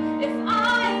free. If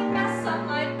I mess up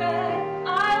my bed,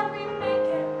 I'll remake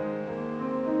it.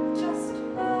 Just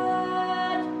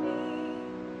let me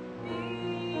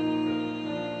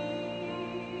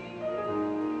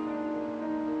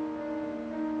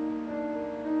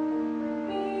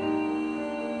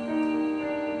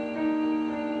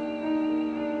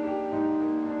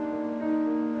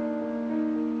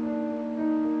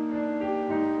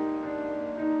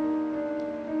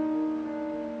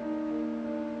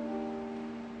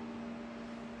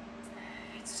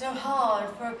It's so hard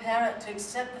for a parent to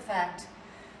accept the fact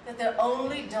that their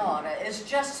only daughter is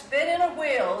just spinning her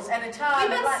wheels at a time.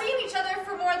 We've been like... seeing each other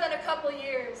for more than a couple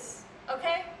years,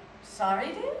 okay? Sorry,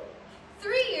 dear?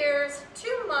 3 years,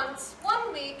 2 months,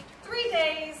 1 week, 3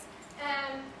 days,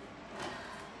 and...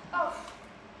 oh,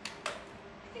 I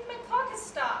think my clock has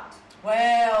stopped.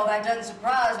 Well, that doesn't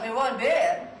surprise me one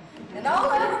bit. And all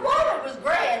I ever wanted was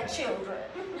grandchildren.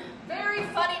 Very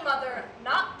funny, Mother.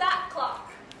 Not that clock.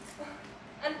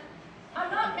 And I'm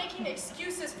not making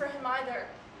excuses for him either.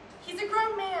 He's a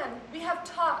grown man. We have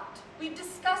talked. We've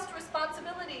discussed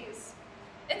responsibilities.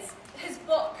 It's his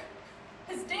book.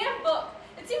 His damn book.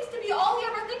 It seems to be all he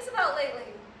ever thinks about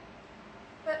lately.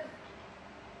 But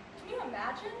can you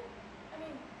imagine? I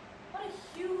mean, what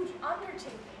a huge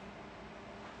undertaking.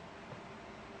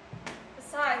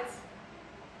 Besides,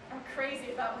 I'm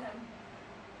crazy about him.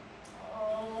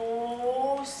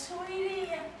 Oh,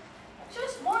 sweetie, I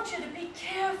just want you to be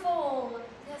careful.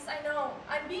 Yes, I know.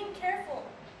 I'm being careful.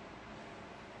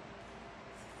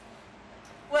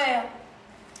 Well,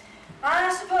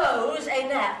 I suppose a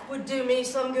nap would do me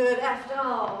some good after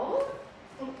all.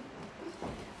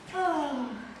 Oh,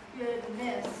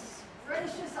 goodness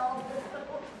gracious, all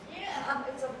yeah,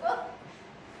 it's a book.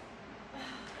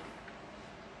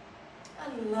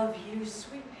 I love you,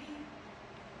 sweet pea.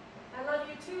 I love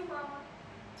you too, Mama.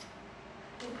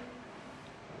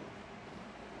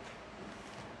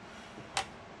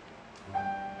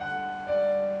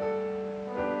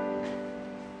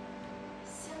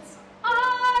 Since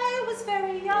I was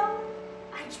very young,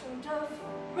 I dreamed of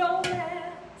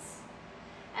romance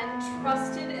and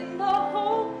trusted in the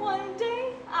hope one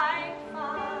day I'd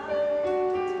find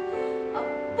a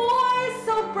boy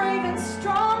so brave and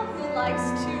strong who likes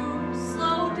to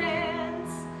slow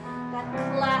dance, that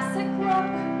classic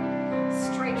look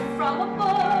straight from a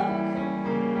book.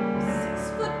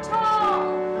 6 foot tall,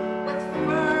 with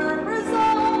firm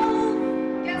resolve.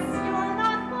 Guess you're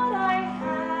not what I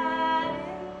had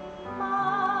in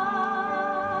mind.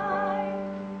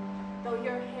 Though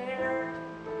your hair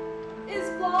is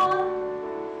blonde,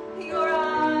 your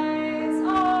eyes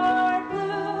are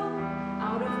blue.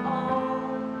 Out of all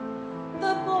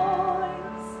the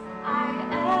boys I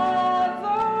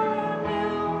ever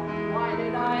knew, why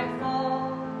did I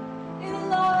fall in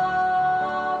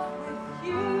love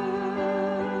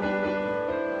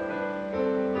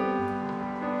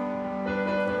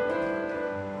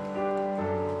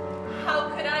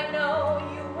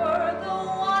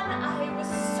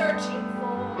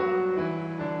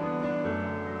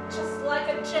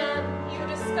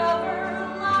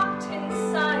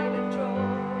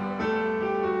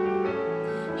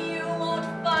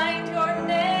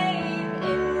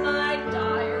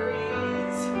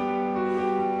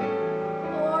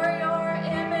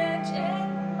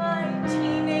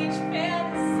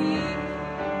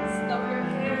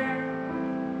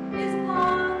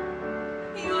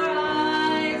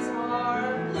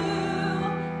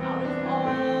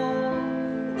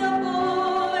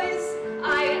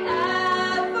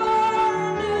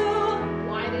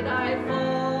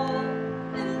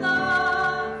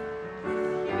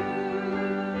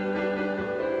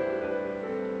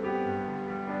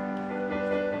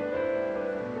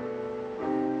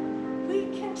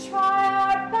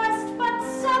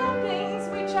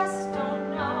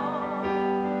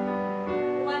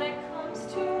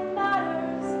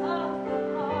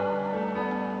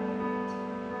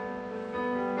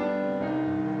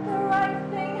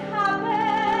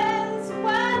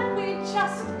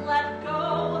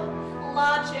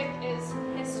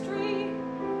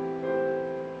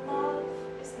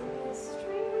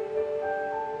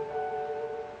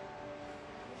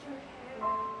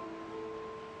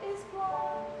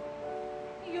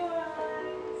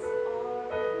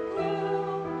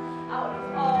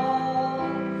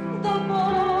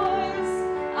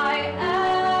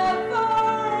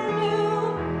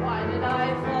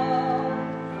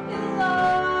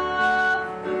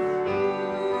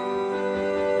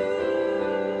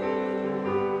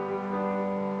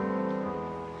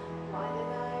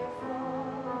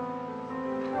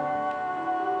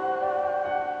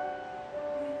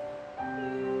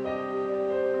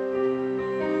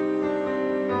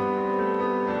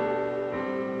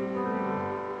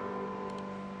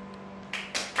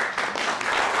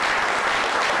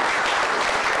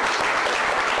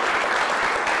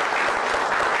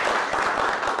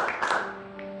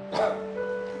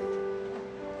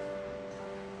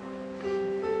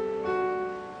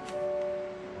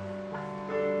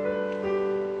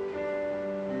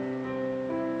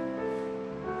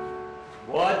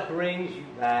brings you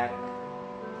back?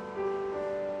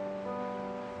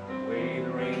 The way the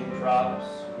raindrops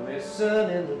glisten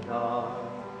in the dark,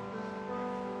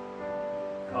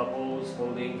 couples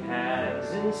holding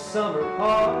hands in Summer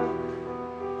Park,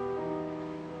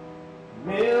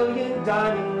 million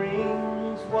diamond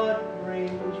rings, what brings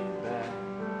you back?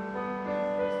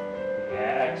 The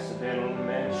accidental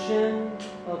mention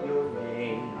of your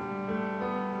name,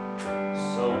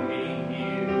 so many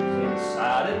years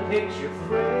inside a picture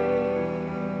frame.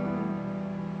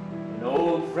 An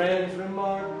old friend's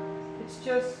remark, it's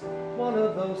just one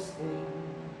of those things,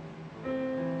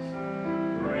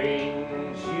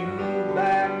 brings you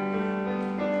back.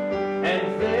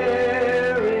 And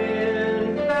there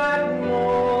in that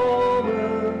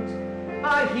moment,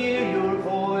 I hear your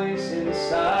voice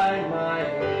inside my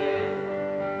head,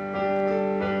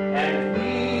 and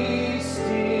we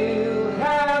still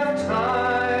have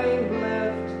time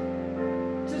left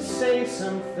to say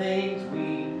some things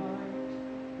we might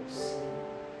have said.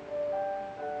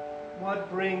 What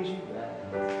brings you back?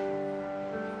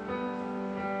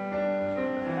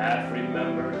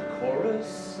 Half-remembered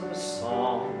chorus of a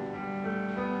song,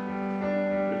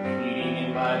 repeating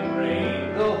in my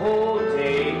brain the whole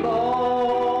day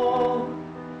long,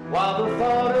 while the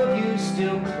thought of you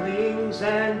still clings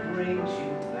and brings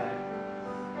you back.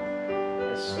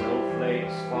 As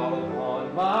snowflakes fall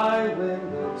upon my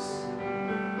windowsill,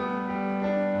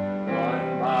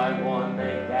 one by one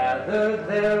they gather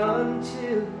there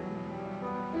until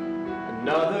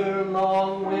another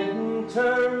long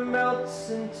winter melts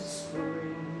into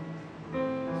spring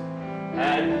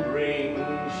and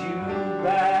brings you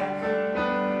back.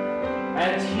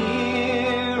 And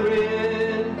here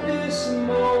in this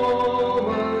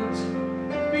moment,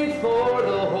 before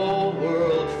the whole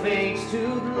world fades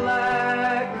to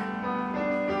black,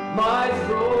 my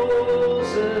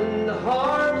frozen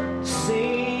heart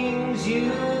sings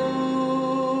you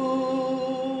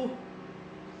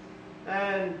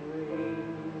and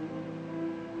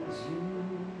brings you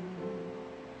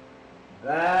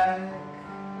back.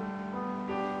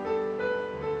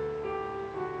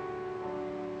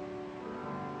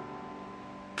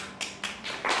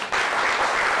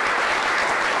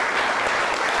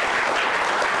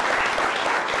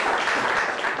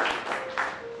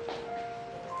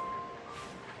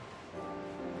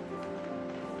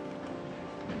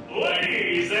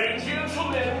 Ladies and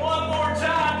gentlemen, one more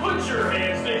time, put your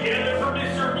hands together for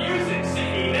Mr. Music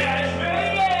City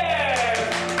Nashville. Yes!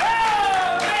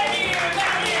 Oh, thank you,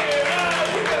 thank you.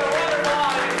 Oh, you've been a wonderful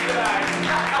audience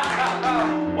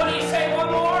tonight. What do you say, one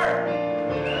more?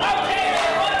 Okay,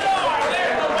 then, one more.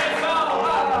 There's the whistle.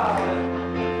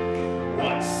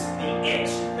 What's the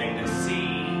itch thing to see?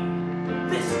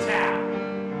 This town,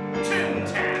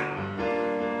 Toontown.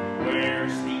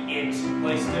 Where's the it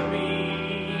place to be?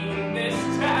 This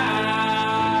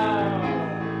town.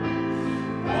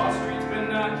 Wall Street's been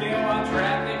knocking while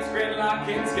traffic's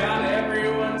gridlocking's got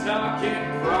everyone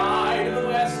talking. Pride of the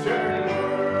Western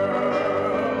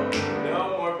world.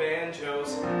 No more banjos.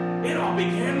 It all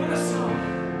began with a song.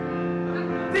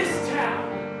 This town,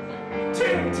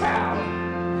 Toontown.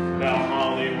 Now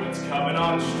Hollywood's coming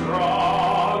on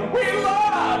strong. We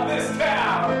love this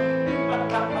town.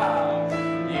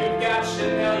 You've got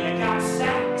Chanel, you got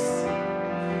Saks,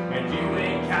 and you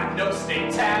ain't got no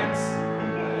state tax,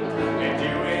 and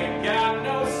you ain't got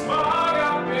no smog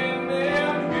up in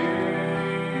them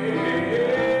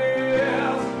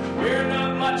hills. We're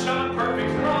not much on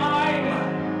perfect crime.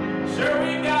 Sure,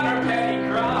 we got our petty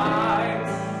crimes,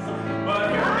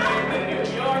 but we're in the New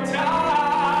York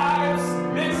Times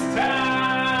this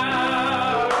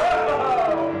time.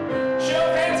 Whoa. Show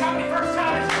of hands, how many first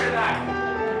timers here tonight?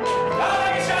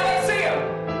 Let's see him.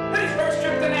 His first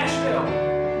trip to Nashville.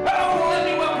 Oh, let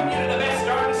me welcome you to the best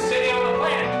darn city on the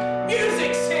planet,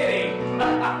 Music City.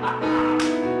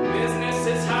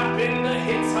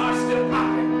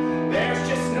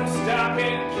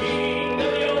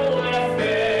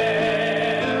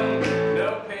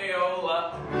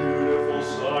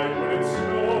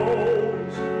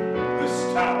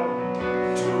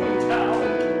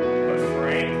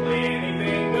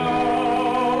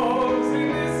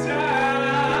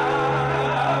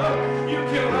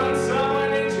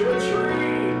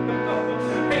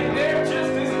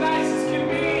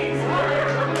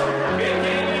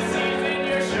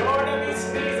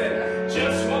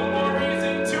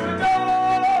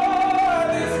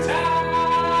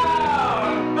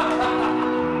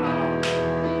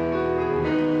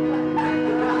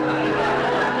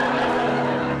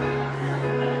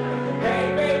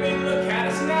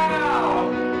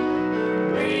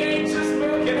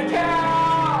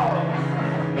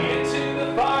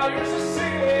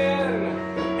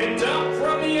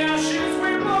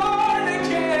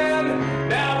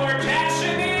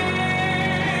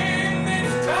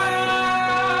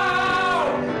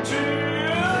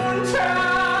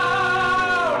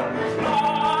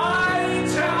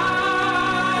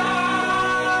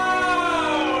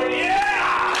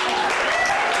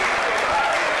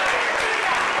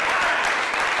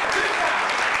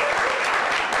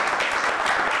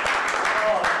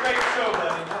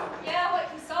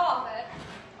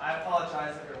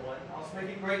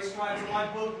 great strides in my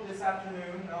book this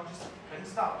afternoon, and I just couldn't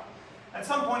stop. At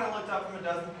some point, I looked up from a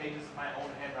dozen pages of my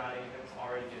own handwriting, and it was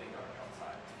already getting dark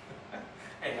outside.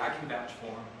 Hey, I can vouch for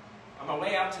him. On my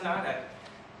way out tonight, I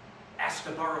asked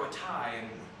to borrow a tie, and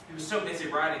he was so busy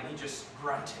writing, he just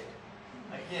grunted.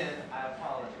 Again, I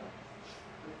apologize.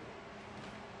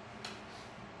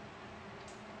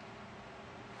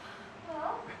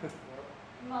 Well,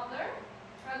 Mother,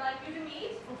 I'd like you to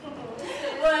meet.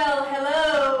 Well,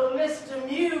 hello, Mr.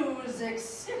 Music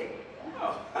City.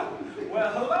 Oh,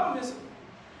 well, hello, Miss...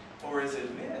 Or is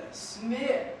it Miss?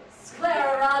 Miss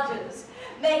Clara Rogers,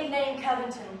 maiden name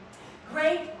Covington.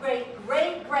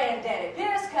 Great-great-great-granddaddy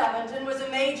Pierce Covington was a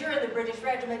major in the British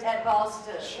regiment at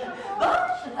Boston.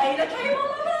 But later came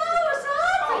on the lower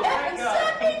side, for heaven's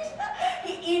sake.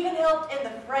 He even helped in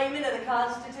the framing of the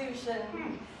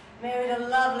Constitution. Married a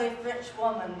lovely French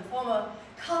woman, the former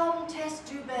Comtesse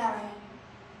du Barry.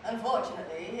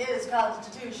 Unfortunately, his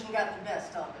Constitution got the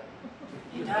best of him.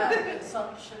 He died of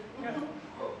consumption.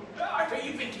 Arthur,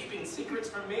 you've been keeping secrets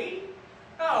from me?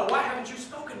 Oh, why haven't you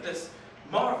spoken to this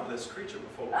marvelous creature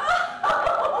before?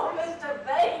 Oh, Mr.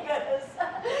 Vegas,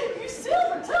 you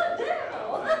silver-tongued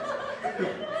devil.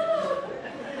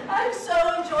 I've so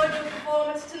enjoyed your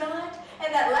performance tonight,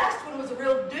 and that last one was a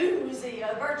real doozy,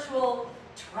 a virtual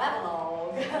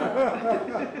travelogue.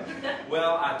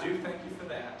 Well, I do thank you for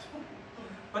that.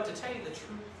 But to tell you the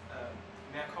truth,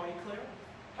 may I call you Claire?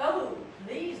 Oh,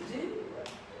 please do.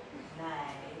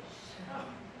 Nice.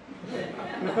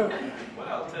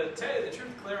 Well, to tell you the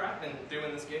truth, Claire, I've been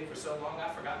doing this gig for so long,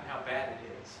 I've forgotten how bad it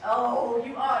is. Oh,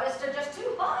 you artists are just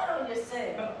too hard on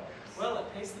yourself. Well,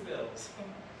 it pays the bills.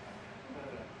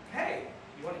 Hey,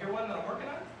 you want to hear one that I'm working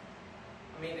on?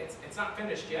 I mean, it's not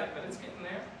finished yet, but it's getting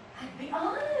there. I'd be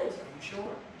honored. Are you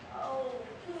sure? Oh,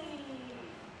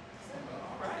 please.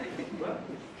 All righty. Well,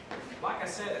 like I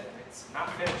said, it's not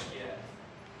finished yet.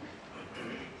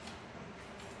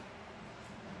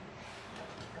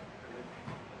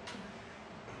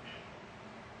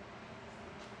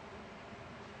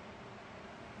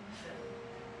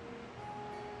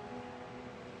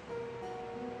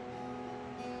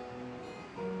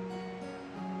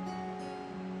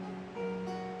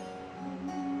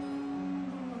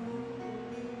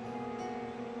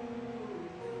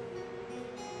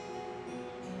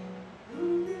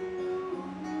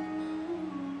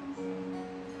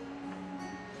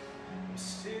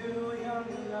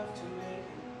 To make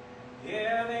it.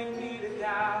 Yeah, they need a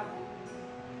guy.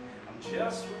 I'm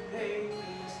just what they've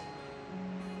been,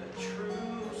 a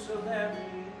true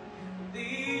celebrity.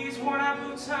 These worn-out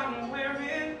boots I'm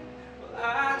wearing, well,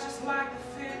 I just like the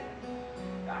fit.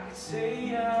 I could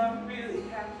say I'm really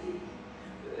happy,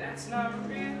 but that's not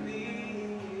really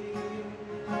it.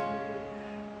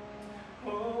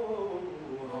 Oh,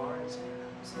 hard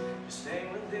times just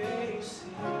ain't what they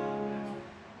seem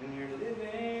when you're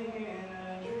living in a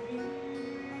dream.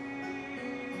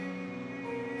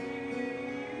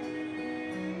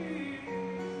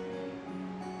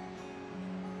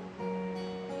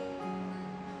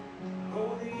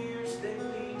 Oh, the years that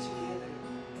we together,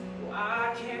 oh,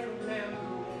 I can't remember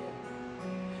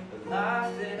when the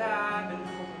life that I've been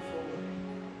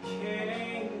hoping for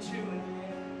came to an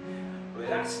end.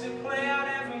 But I still play out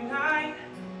every night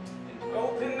and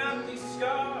open up these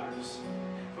scars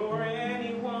for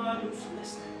anyone who's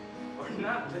listening or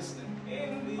not listening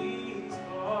in these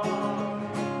bars.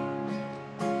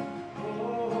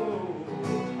 Oh,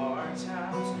 hard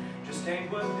times just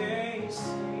ain't what they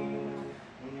seem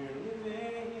when you're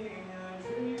living a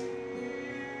dream.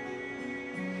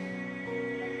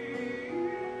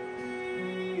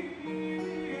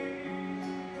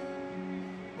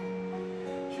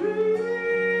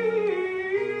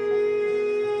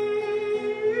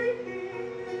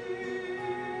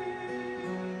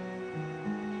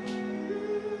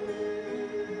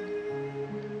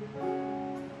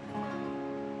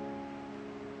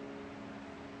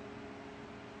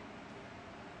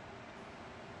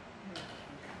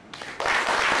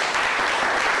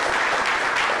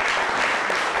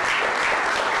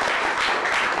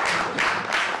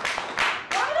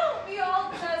 Why don't we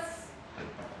all just...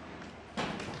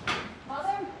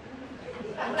 Mother?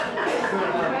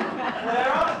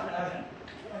 Clara,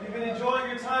 have you been enjoying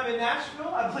your time in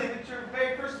Nashville? I believe it's your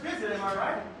very first visit, am I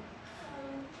right?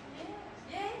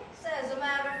 Yes, as a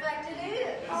matter of fact it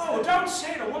is. Oh, don't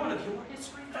say it, a woman of your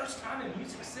history, first time in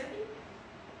Music City?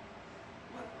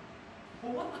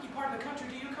 What lucky part of the country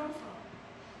do you come from?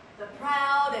 The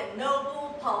proud and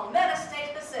noble Palmetto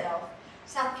State herself,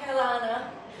 South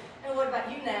Carolina. And what about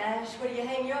you, Nash? Where do you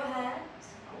hang your hat?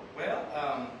 Well,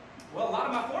 a lot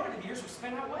of my formative years were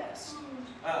spent out west.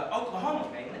 Oklahoma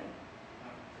mainly.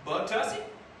 Bug Tussy,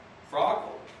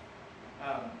 Frogville,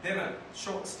 then a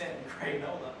short stint in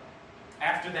Crayola.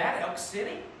 After that, Elk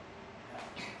City.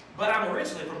 But I'm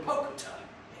originally from Pocatello.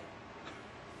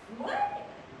 What?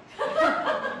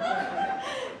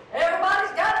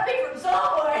 Everybody's got to be from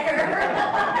somewhere.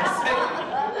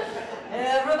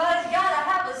 Everybody's got to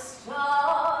have a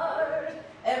start.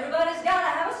 Everybody's got to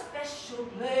have a special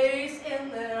place in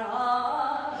their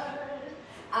heart.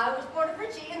 I was born a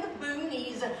Frenchie in the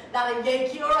boonies, not a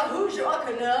Yankee or a Hoosier or a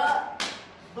Canuck.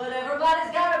 But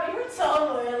everybody's got to be from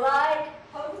somewhere like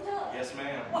Pocatello. Yes,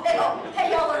 ma'am. Well,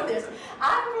 hey, y'all learn this.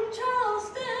 I'm from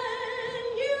Charleston,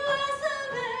 US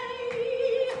of A,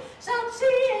 South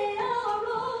C-A-R-O-L-I-N-A.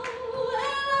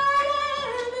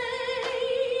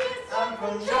 I'm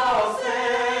from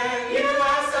Charleston,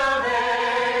 US of A,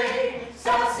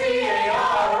 South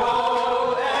C-A-R-O-L-I-N-A.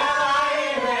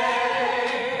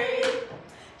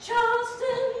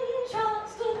 Charleston,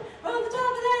 Charleston, from the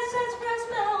top of that Sassafras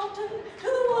Mountain to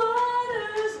the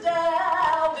waters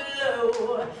down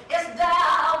below. Yes,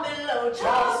 down below.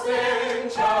 Charleston,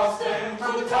 Charleston,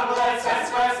 from the top of that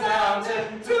Sassafras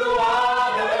Mountain to the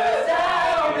waters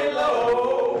down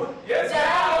below. Yes,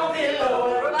 Down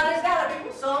below. Everybody's got to be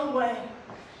from somewhere.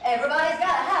 Everybody's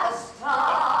got to have a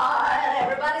start.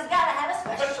 Everybody's got to have a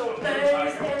special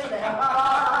place in their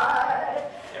heart.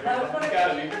 Everybody's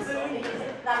gotta be from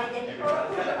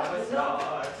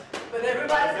But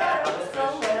everybody's got to be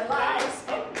somewhere like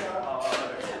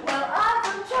Spokane. Well, I'm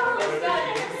from Charleston.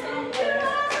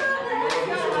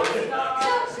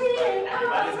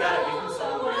 Everybody's gotta be from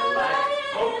somewhere like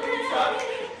Pocatello.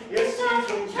 Yes, she's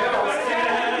from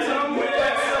Charleston, somewhere.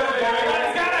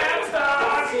 Everybody's gotta have a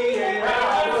start.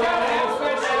 Everybody's gotta have a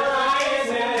special place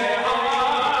in their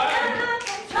heart.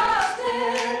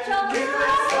 Charleston,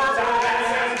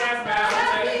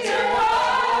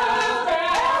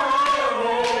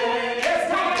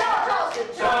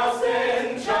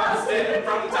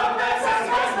 from the top of that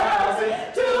Sassafras Mountain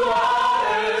to the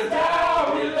waters down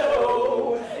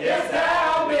below. Yes,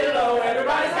 down below.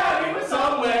 Everybody's gotta be from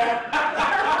somewhere. Come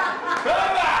on!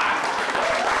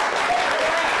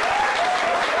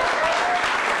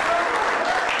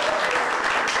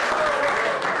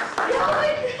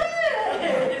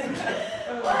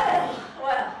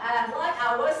 Well, like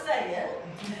I was saying,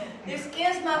 this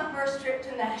is my first trip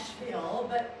to Nashville,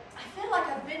 but I feel like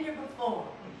I've been here before.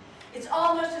 It's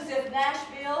almost as if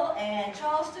Nashville and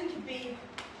Charleston could be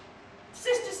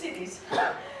sister cities.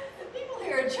 The people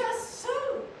here are just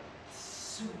so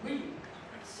sweet.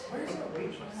 Where's our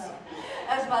waitress?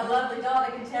 As my lovely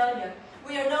daughter can tell you,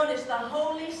 we are known as the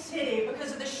Holy City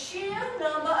because of the sheer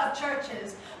number of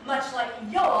churches, much like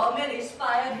your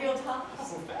many-spired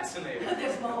hilltops. Fascinating.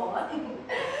 There's more.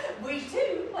 We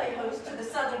too play host to the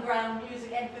Southern Ground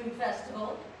Music and Food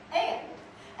Festival, and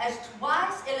as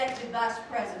twice elected Vice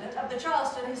President of the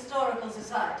Charleston Historical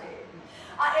Society,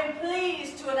 I am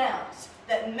pleased to announce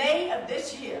that May of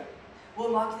this year will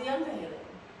mark the unveiling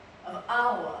of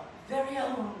our very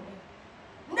own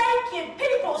Naked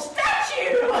People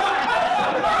statue!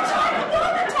 Trying to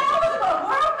build the towers of a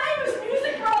world-famous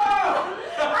music hall!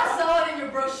 I saw it in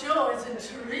your brochure. It's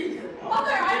intriguing.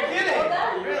 Mother, I didn't know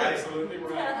that. You're absolutely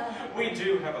right. We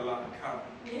do have a lot in common.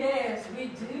 Yes, we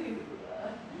do.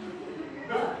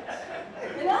 But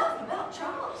enough about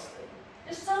Charleston.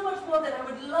 There's so much more that I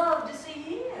would love to see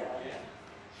here. Yeah.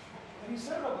 Have you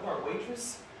set up with our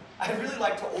waitress? I'd really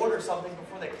like to order something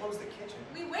before they close the kitchen.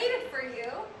 We waited for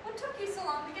you. What took you so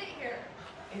long to get here?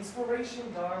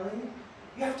 Inspiration, darling.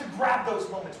 You have to grab those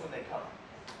moments when they come.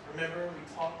 Remember, we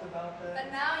talked about that?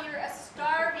 But now you're a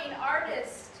starving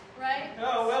artist, right?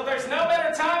 Oh, well, there's no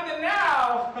better time than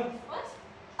now. What?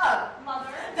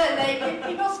 Mother? The Naked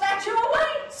People statue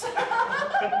awaits! Hey,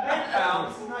 pal,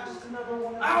 this is not just another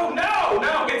one of Oh,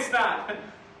 no, it's not.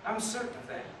 I'm certain of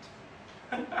that.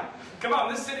 Come on,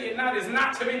 this city at night is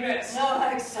not to be missed. So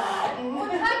exciting. What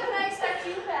time can I expect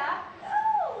you back?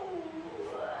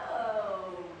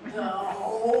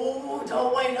 No,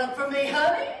 don't wait up for me,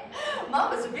 honey.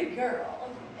 Mama's a big girl,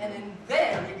 and in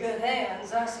very good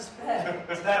hands, I suspect.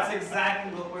 That's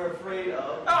exactly what we're afraid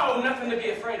of. Oh, nothing to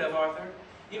be afraid of, Arthur.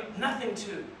 You know, nothing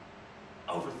to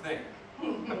overthink.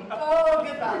 Oh,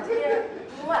 goodbye, dear.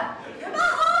 Mwah. Goodbye,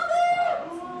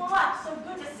 Arthur. Mwah. So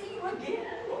good to see you again.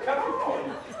 Well, come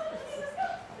on.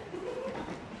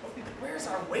 Where's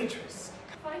our waitress?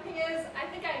 Funny thing is, I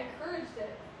think I encouraged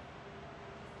it.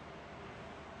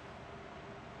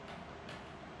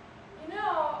 You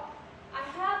know, I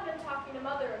have been talking to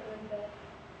Mother a good bit.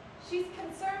 She's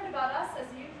concerned about us as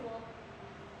usual.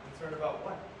 Concerned about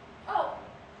what? Oh,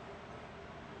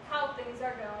 how things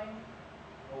are going.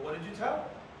 Well, what did you tell her?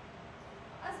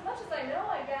 As much as I know,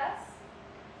 I guess.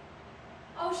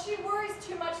 Oh, she worries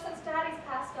too much since Daddy's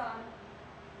passed on.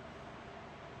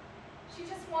 She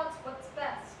just wants what's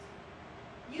best.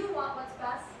 You want what's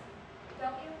best,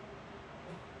 don't you?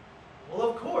 Well,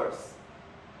 of course.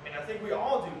 I mean, I think we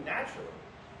all do naturally.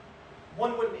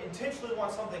 One wouldn't intentionally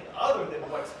want something other than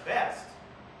what's best.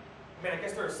 I mean, I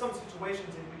guess there are some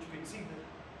situations in which we'd see the...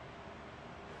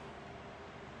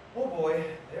 Oh boy,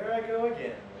 there I go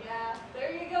again. Yeah,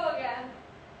 there you go again.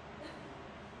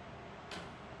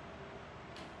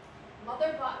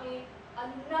 Mother bought me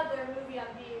another movie on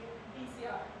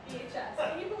VHS.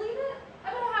 Can you believe it?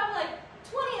 I'm gonna have like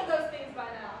 20 of those things by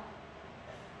now.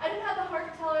 I didn't have the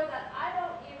heart to tell her that I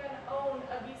don't even own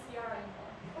a VCR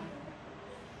anymore.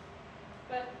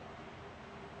 But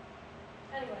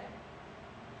anyway.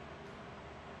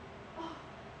 Oh,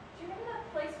 do you remember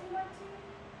that place we went to?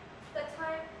 That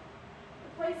time,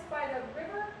 the place by the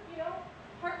river, you know?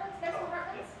 Heartlands, next to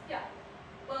Heartlands? Yeah.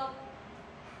 Well,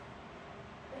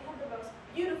 they had the most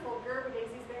beautiful Gerber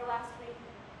daisies there last week.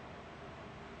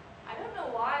 I don't know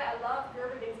why I love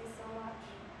Gerber daisies so much.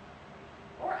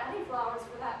 Or any flowers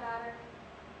for that matter.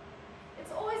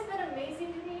 It's always been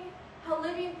amazing to me how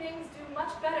living things do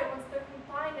much better once they're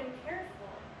confined and cared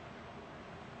for.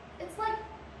 It's like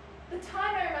the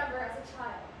time I remember as a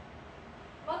child.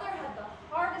 Mother had the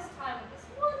hardest time with this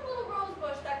one little rose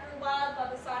bush that grew wild by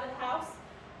the side of the house.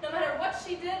 No matter what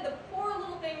she did, the poor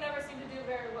little thing never seemed to do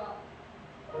very well.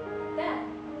 Then,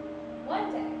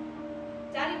 one day,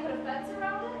 Daddy put a fence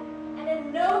around it, and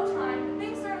in no time, the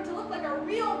thing started to look like a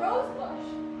real rose bush.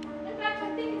 In fact,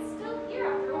 I think it's still here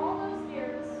after all those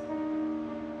years.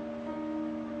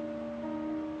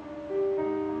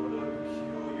 What a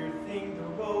peculiar thing the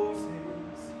rose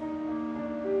is,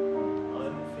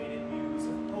 unfaded muse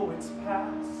of poets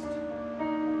past,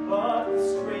 but the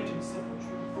strange and simple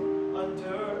truth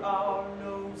under our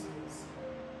noses,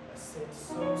 a scent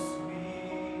so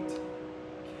sweet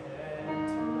can't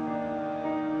last.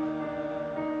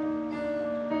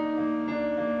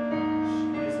 She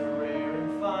is a rare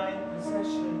and fine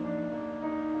possession.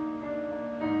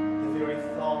 The very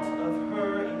thought of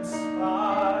her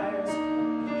inspires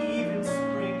even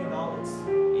spring in all its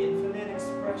infinite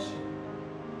expression.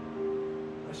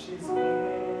 Rushes in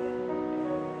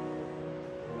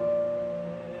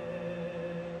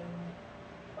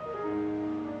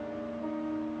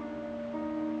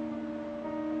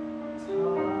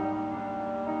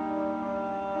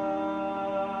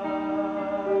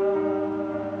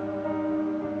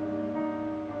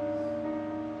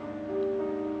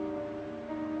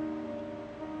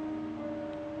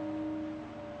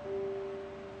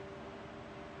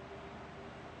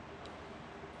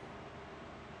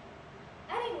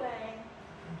Anyway,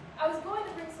 I was going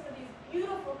to bring some of these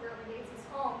beautiful Gerber daisies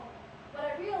home, but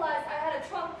I realized I had a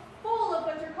trunk full of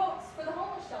winter coats for the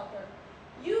homeless shelter.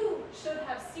 You should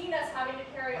have seen us having to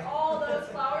carry all those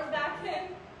flowers back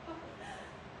in.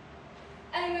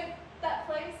 Anyway, that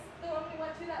place, the one we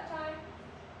went to that time,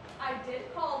 I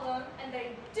did call them, and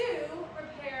they do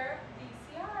repair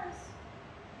VCRs.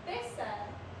 They said,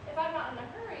 if I'm not in a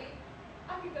hurry,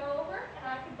 I could go over and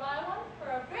I could buy one for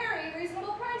a very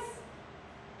reasonable price.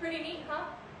 Pretty neat, huh?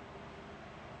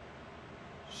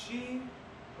 she,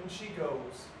 when she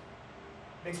goes,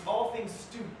 makes all things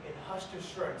stoop in hushed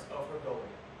assurance of her going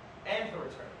and her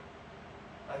return,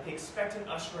 like the expectant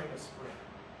ushering of spring.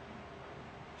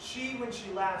 She, when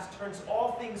she laughs, turns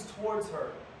all things towards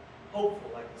her,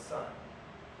 hopeful like the sun.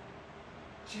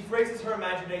 She phrases her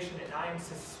imagination, and I am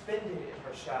suspended in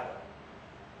her shadow,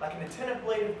 like an attentive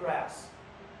blade of grass.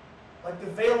 Like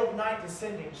the veil of night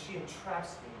descending, she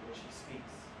entraps me when she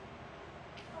speaks.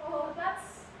 Oh,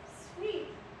 that's sweet.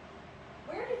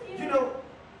 Where did you... You know,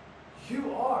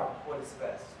 you are what is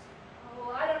best.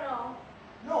 Oh, I don't know.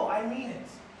 No, I mean it.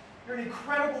 You're an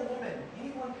incredible woman.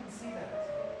 Anyone can see that.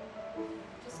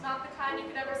 Just not the kind you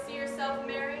could ever see yourself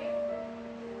marrying?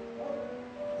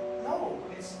 No,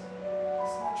 it's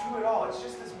not true at all. It's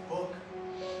just this book.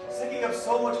 It's taking up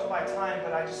so much of my time,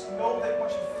 but I just know that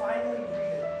once you finally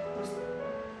read it, there's...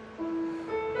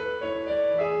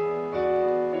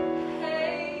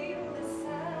 Hey,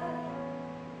 listen.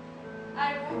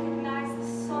 I recognize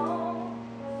the song.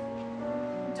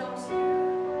 Don't you?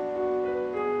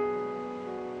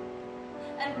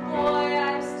 And boy,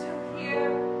 I'm still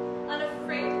here,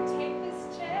 unafraid to take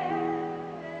this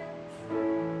chance.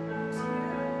 Don't you?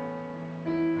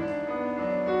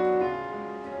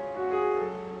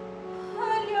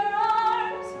 Put your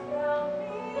arms around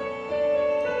me,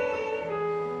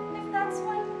 if that's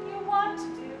what you want to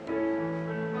do.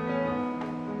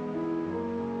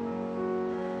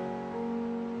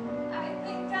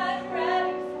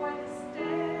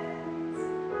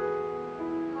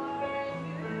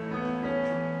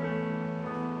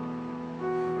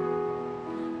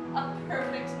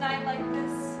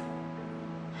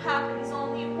 happens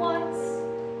only once,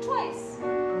 twice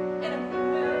in a blue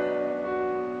moon.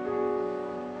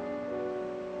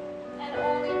 And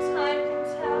only time can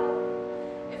tell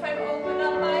if I've opened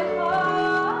up my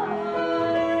heart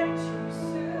too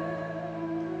soon.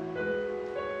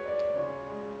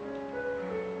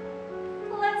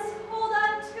 Let's hold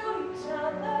on to each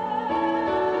other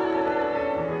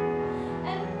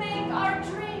and make our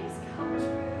dreams come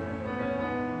true.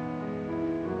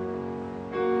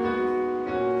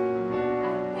 I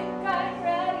think I'm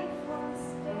ready for this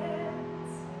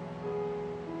dance.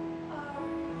 Are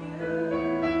you?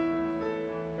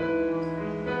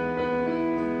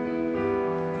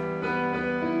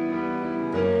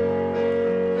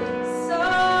 So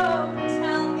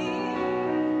tell me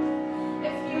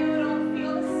if you don't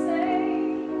feel the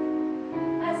same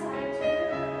as I do.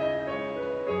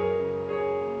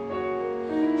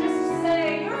 Just say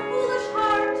your foolish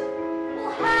heart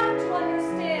will have to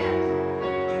understand,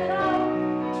 and I'll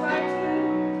try to.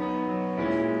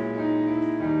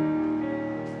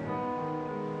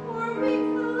 Or we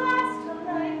could last a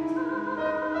lifetime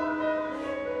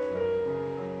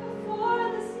before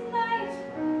this night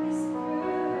is through.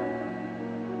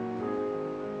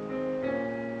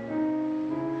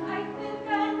 I think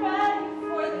I'm ready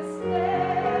for this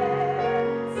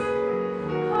dance.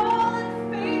 Call it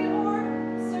fate or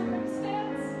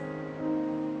circumstance.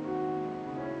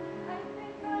 I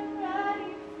think I'm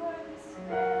ready for this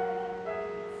dance.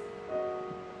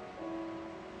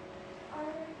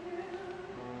 Are you?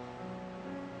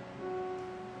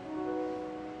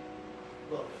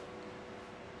 Look,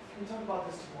 can we talk about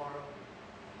this tomorrow?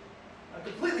 I'm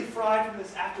completely fried from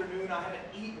this afternoon. I haven't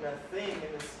eaten a thing,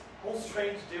 and this whole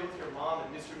strange deal with your mom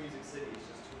and Mr. Music City is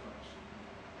just too much.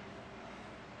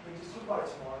 Can we just talk about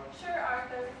it tomorrow? Sure,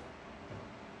 Arthur.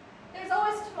 There's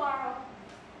always tomorrow.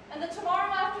 And the tomorrow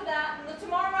after that, and the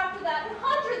tomorrow after that, and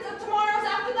hundreds of tomorrows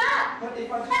after that. But if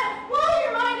I just... And while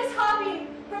your mind is hopping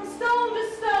from stone to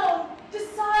stone,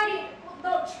 deciding,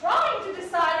 though trying to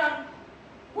decide on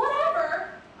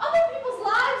whatever, other people's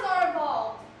lives are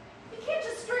involved. You can't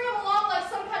just string them along like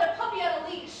some kind of puppy on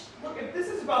a leash. Look, if this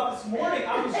is about this morning,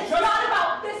 I was It's just... not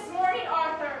about this morning,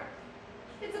 Arthur.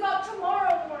 It's about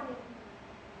tomorrow morning.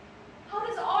 How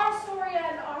does our story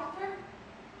end, Arthur?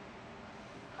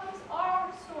 How does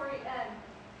our story end?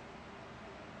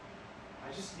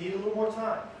 I just need a little more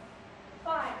time.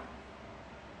 Fine.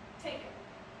 Take it.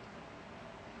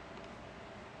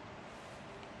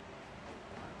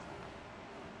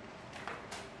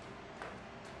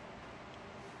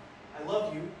 I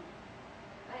love you.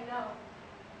 I know.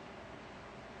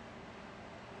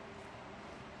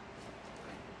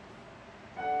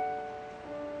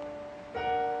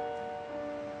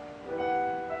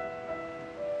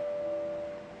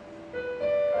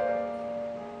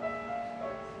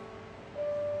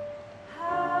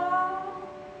 How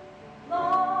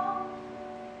long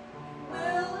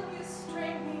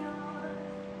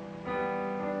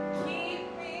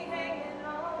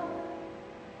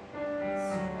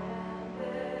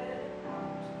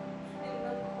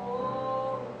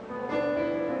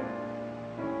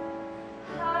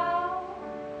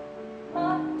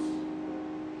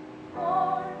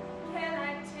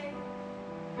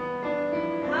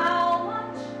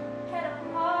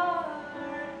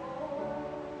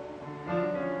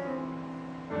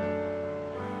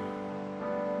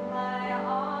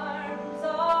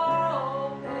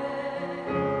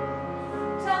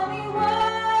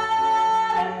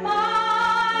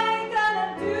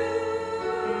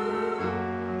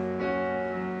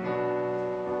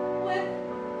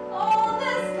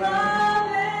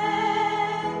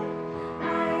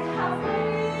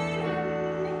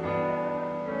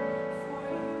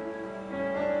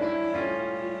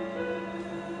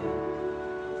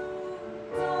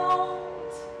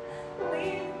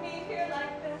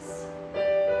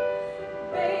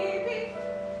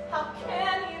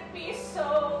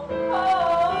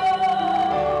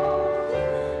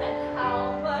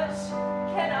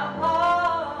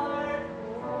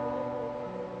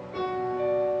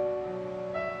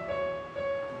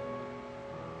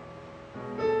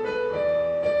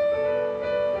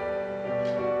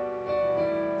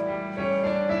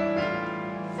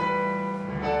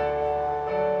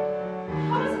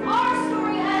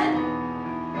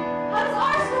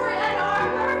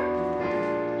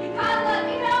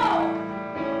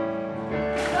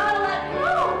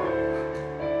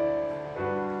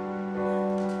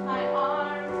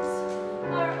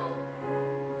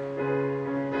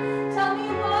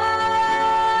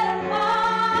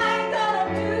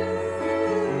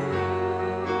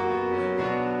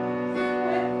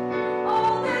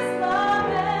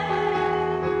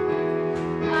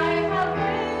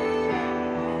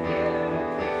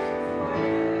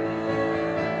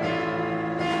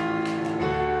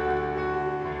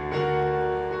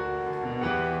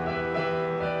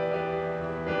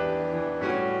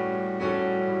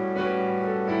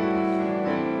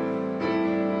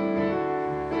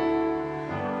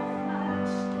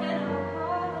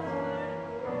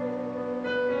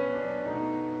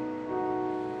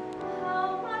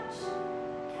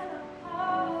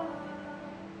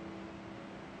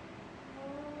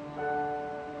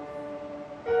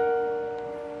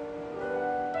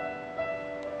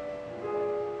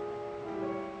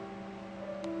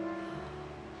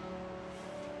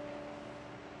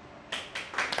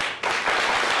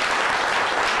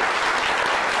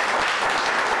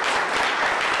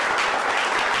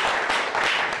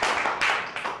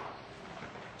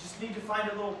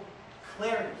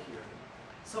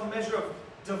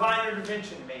Divine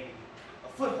intervention, maybe. A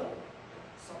foothold.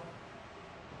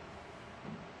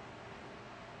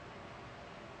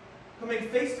 Coming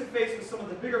face to face with some of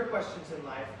the bigger questions in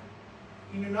life,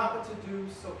 he knew not what to do,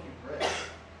 so he read.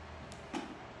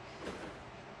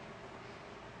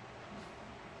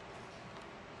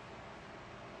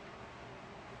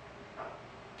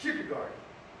 Kierkegaard.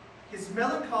 His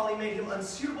melancholy made him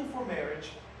unsuitable for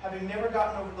marriage, having never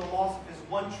gotten over the loss of his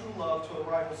one true love to a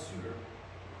rival suitor.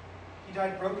 He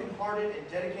died broken-hearted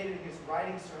and dedicated his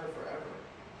writings to her forever.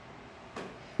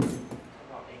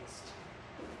 About angst.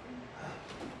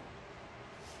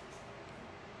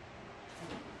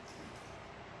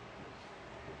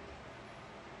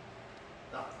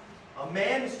 Now, a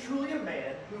man is truly a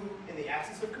man who, in the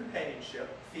absence of companionship,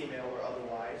 female or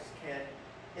otherwise, can,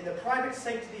 in the private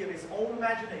sanctity of his own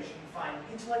imagination, find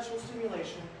intellectual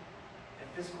stimulation and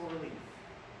physical relief.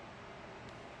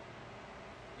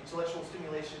 Intellectual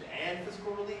stimulation and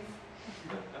physical relief?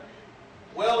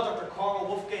 Well, Dr. Karl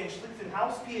Wolfgang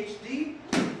Schlichtenhaus, PhD,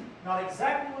 not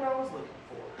exactly what I was looking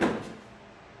for.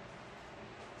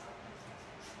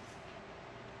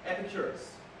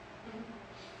 Epicurus.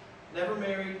 Never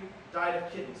married, died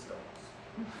of kidney stones.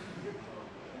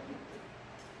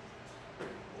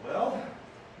 Well,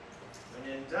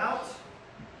 when in doubt,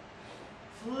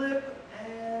 flip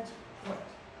and point.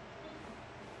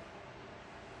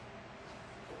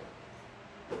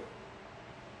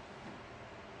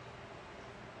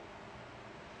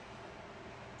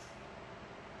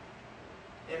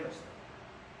 Emerson.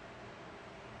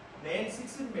 Man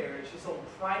seeks in marriage his own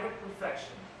private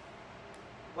perfection,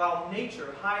 while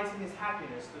nature hides in his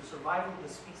happiness the survival of the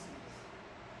species.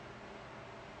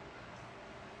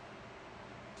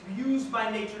 To be used by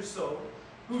nature so,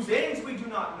 whose ends we do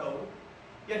not know,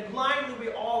 yet blindly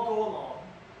we all go along.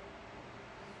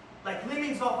 Like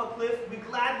lemmings off a cliff, we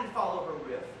gladly follow her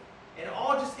riff, and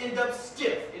all just end up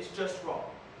stiff, it's just wrong.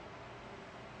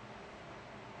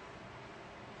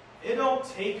 It don't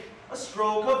take a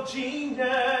stroke of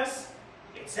genius.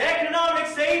 It's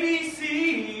economics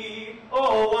ABC.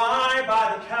 Oh, why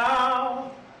buy the cow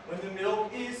when the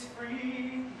milk is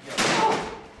free?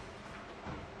 Oh.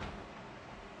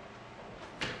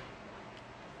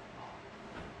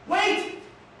 Wait!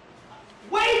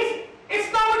 Wait!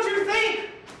 It's not what you think!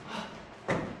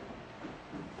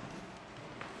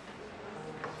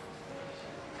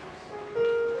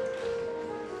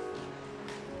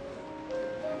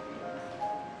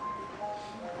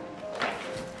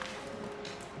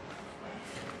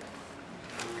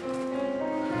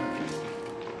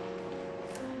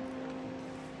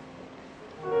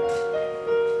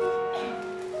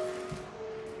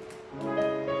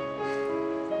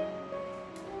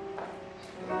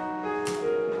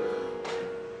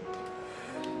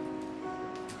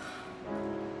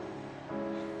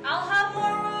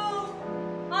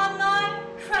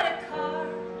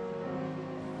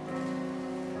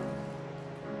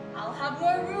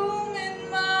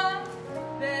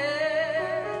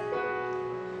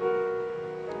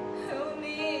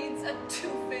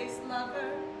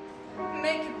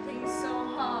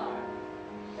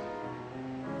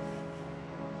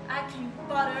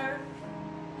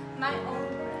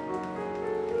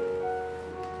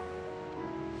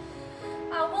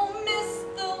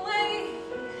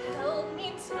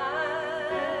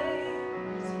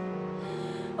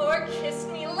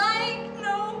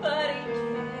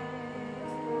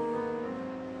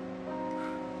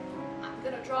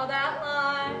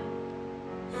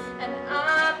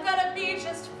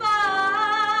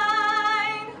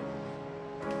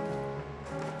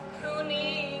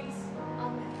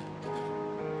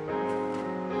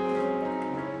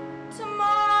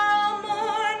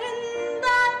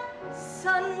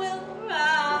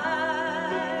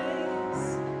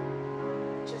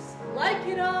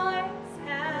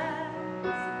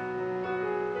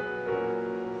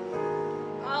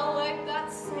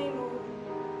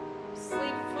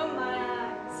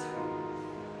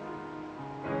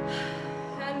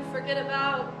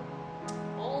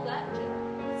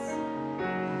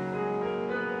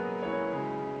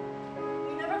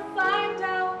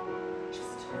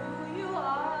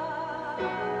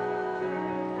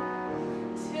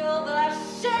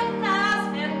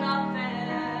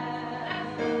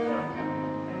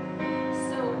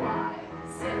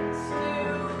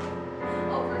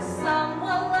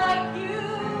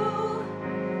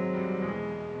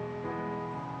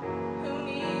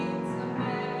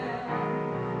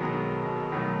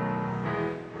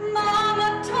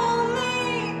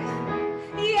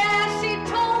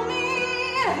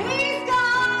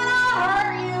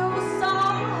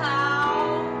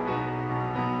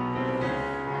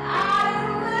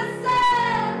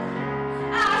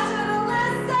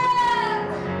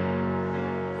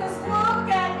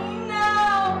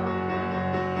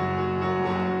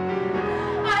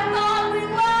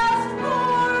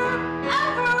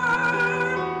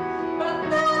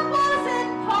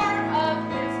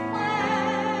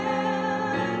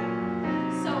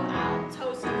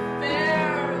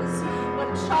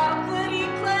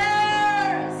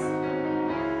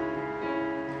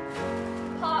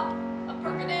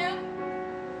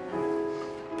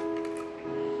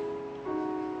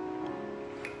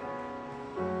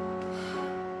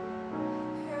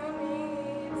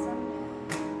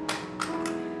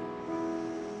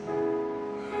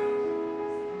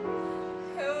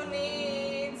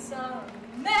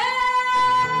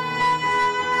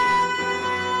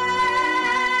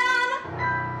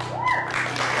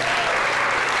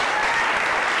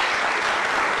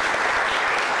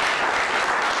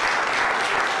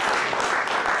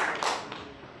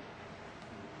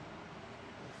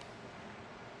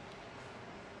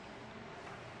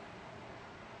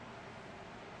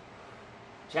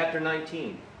 Chapter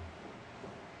 19.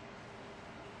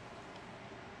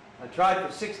 I tried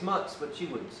for 6 months, but she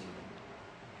wouldn't see me.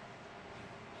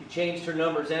 She changed her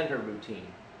numbers and her routine.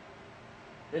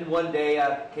 Then one day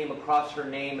I came across her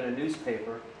name in a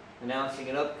newspaper announcing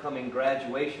an upcoming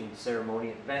graduation ceremony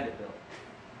at Vanderbilt.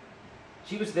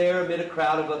 She was there amid a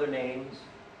crowd of other names,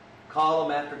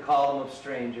 column after column of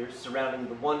strangers surrounding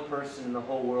the one person in the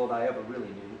whole world I ever really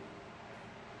knew.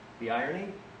 The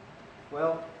irony?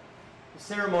 Well, the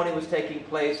ceremony was taking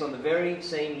place on the very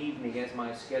same evening as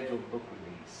my scheduled book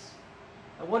release.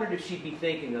 I wondered if she'd be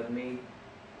thinking of me,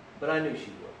 but I knew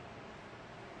she would.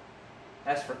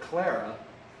 As for Clara,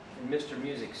 in Mr.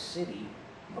 Music City,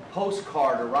 a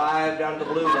postcard arrived out of the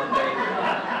blue one day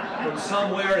from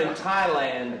somewhere in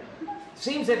Thailand.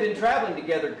 Seems they've been traveling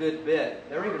together a good bit.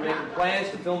 They're even making plans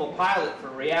to film a pilot for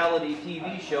a reality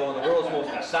TV show in the world's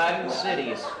most exciting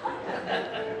cities.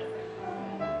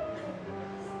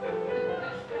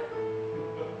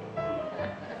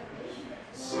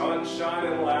 Sunshine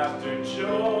and laughter,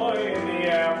 joy in the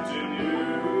afternoon.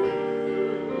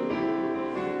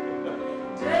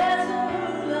 There's a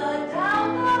hula down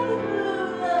by the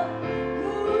hula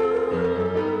pool.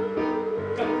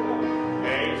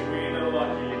 Ain't we the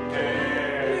lucky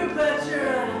pair? You bet your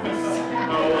ass.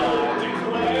 Oh, I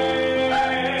declare,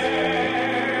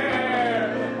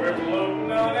 we're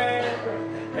floating on air,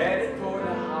 headed for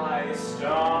the highest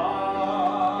star.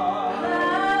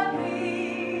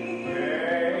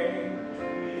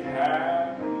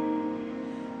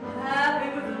 Happy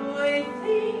with the way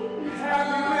things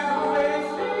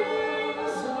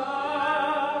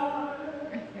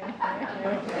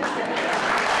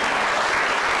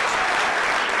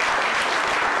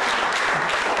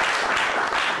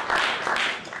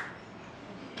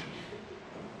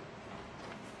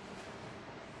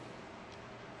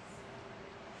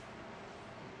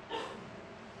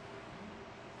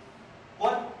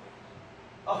What?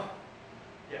 Oh,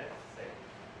 yeah,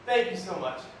 thank you so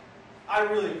much. I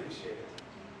really appreciate it.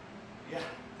 Yeah,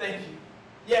 thank you.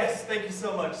 Yes, thank you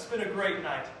so much. It's been a great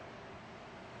night.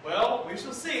 Well, we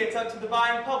shall see. It's up to the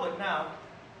buying public now.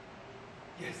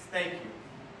 Yes, thank you.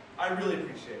 I really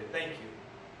appreciate it. Thank you.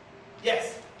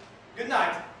 Yes, good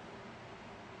night.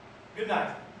 Good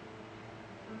night.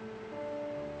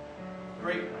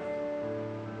 Great night.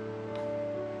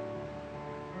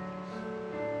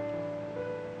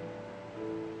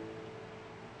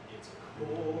 It's a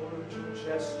cordial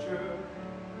gesture,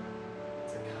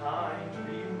 it's a kind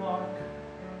remark,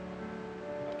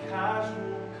 a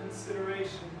casual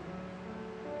consideration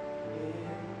in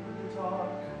the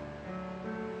dark.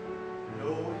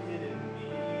 No hidden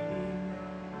meaning,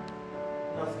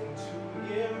 nothing to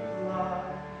imply,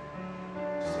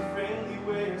 just a friendly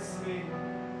way of saying,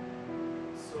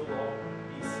 so long,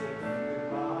 be safe,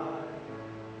 goodbye.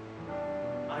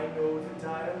 I know the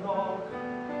dialogue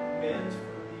meant for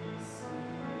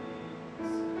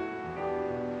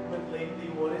but lately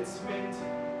what it's meant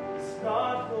is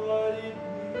not what it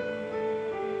means.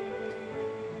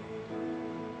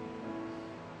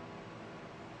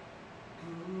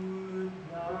 Good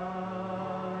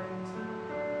night.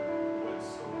 What's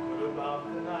so good about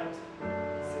the night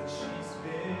since she's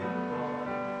been gone?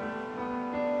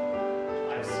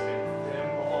 I've spent them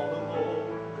all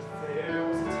alone, but there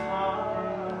was a time.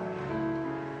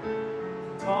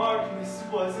 Darkness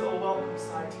was a welcome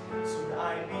sight, soon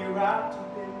I'd be wrapped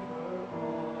up in her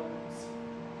arms.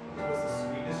 It was the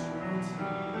sweetest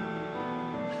routine.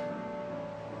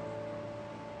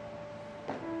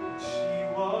 She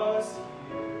was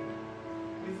here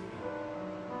with me.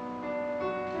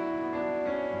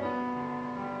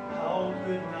 How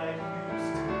good night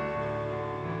used to be.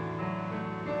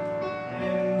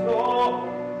 And oh,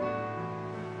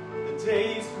 the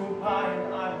days go by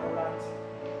and I'm alright.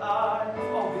 I've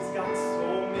always got so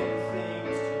many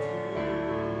things to do.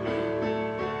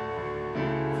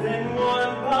 Then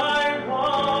one by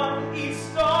one, each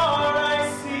star I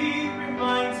see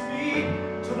reminds me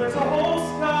till there's a whole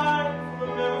sky full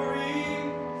of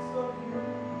memories of you.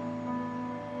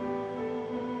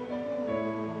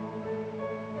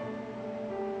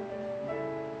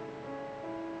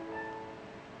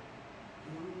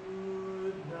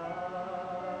 Good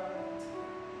night.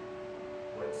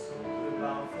 What's so good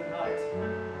about the night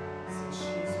since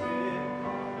she's been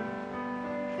gone?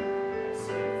 I've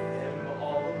spent them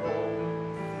all alone.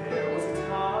 There was a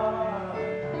time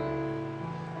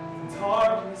when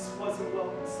darkness was a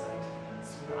welcome sight.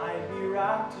 Soon I'd be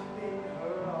wrapped up in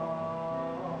her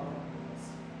arms.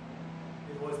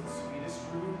 It was the sweetest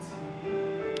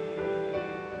routine.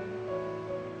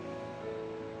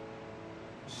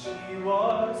 She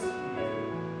was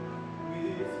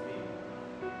here with me.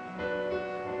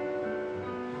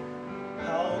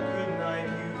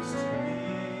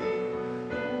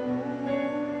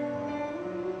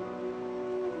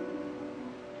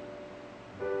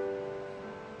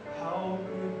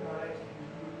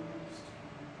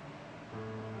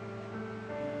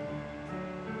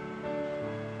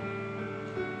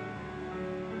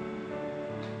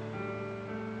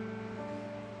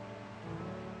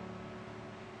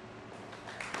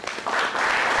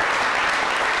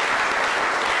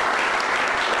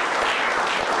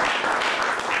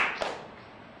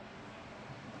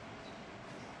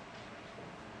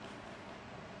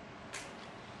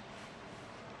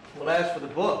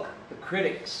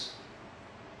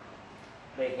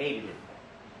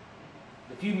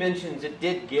 few mentions it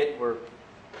did get were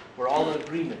all in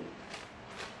agreement.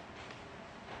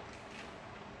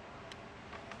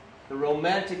 The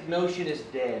romantic notion is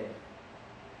dead,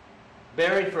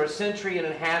 buried for a century and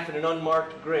a half in an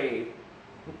unmarked grave.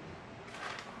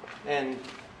 And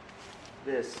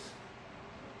this.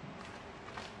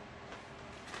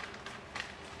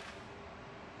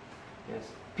 Yes.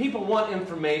 People want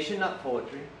information, not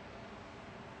poetry.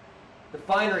 The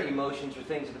finer emotions are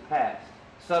things of the past.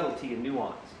 Subtlety and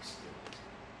nuance.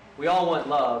 We all want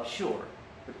love, sure.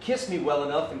 But kiss me well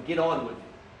enough and get on with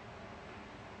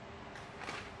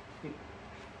it.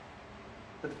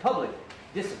 But the public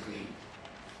disagreed.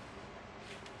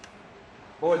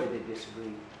 Boy, did they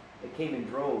disagree. They came in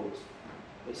droves.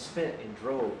 They spent in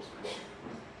droves.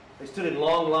 They stood in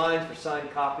long lines for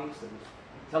signed copies. There was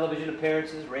television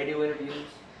appearances, radio interviews.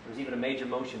 There was even a major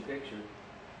motion picture.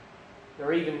 There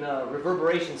were even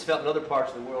reverberations felt in other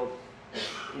parts of the world.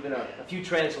 Even a few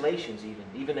translations,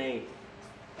 even a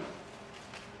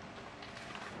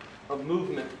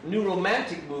movement, new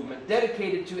romantic movement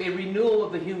dedicated to a renewal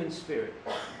of the human spirit,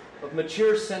 of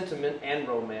mature sentiment and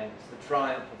romance, the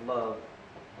triumph of love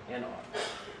and art.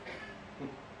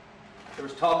 There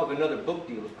was talk of another book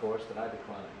deal, of course, that I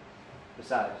declined.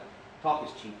 Besides, talk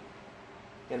is cheap,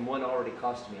 and one already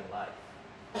cost me a life.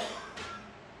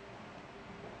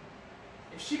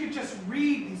 If she could just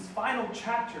read these final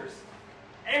chapters,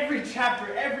 every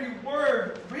chapter, every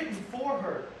word written for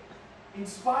her,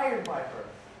 inspired by her,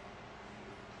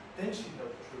 then she'd know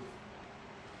the truth.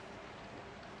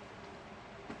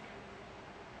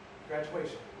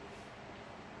 Graduation.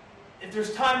 If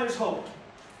there's time, there's hope.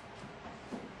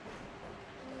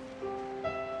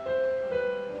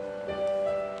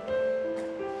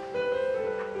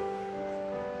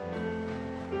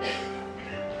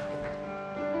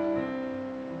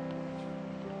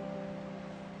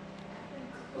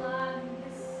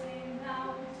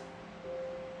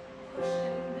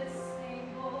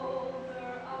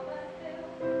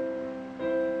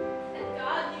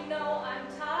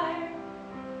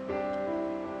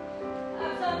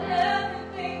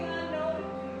 Everything I know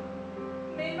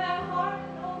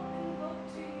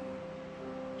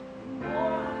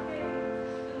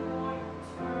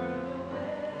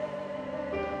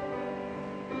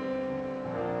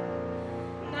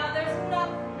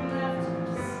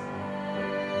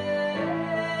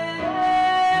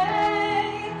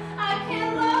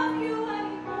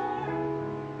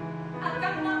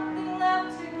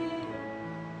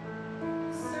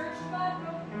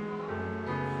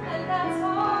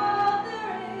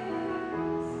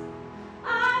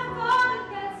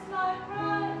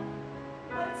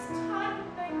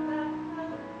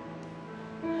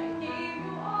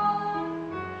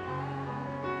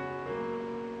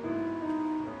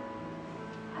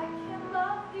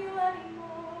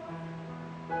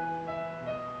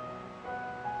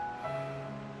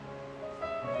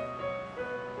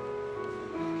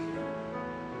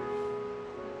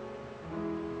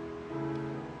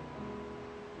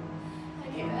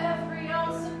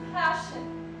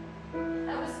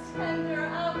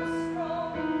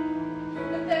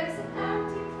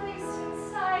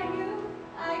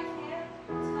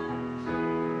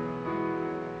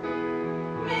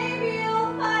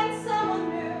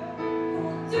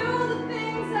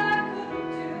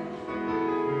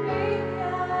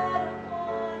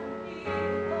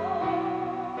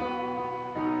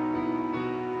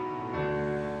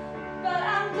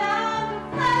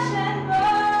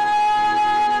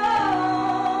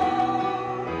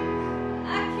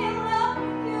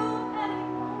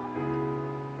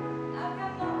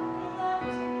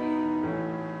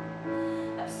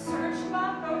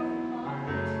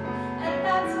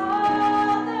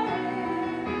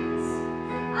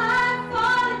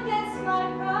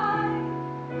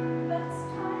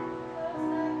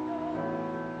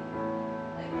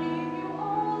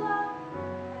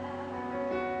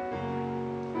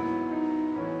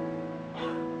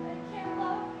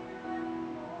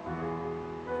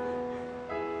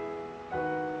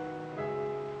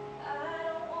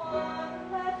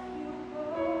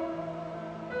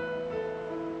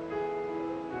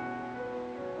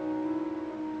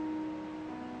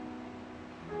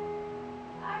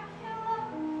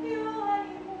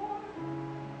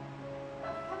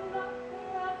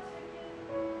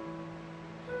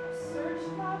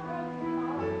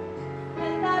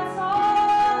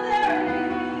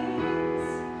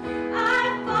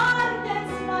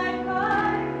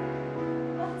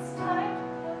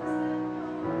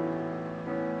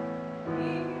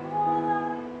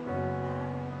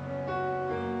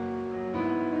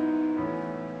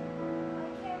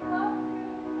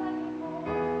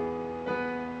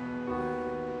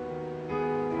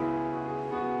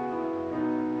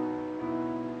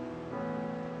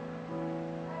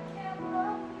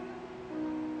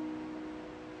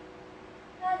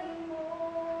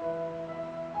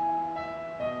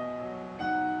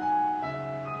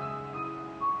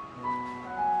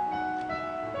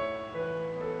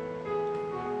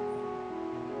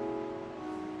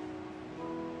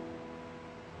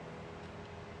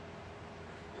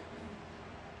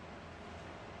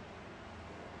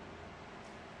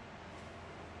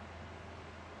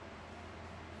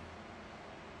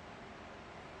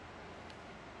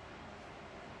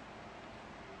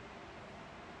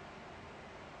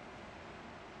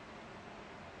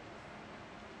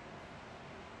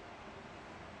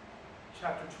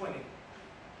chapter 20.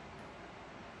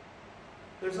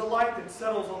 There's a light that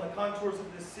settles on the contours of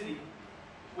this city,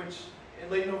 which in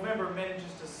late November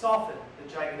manages to soften the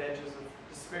jagged edges of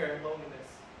despair and loneliness.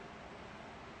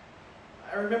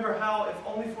 I remember how, if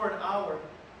only for an hour,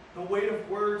 the weight of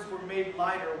words were made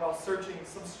lighter while searching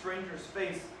some stranger's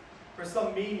face for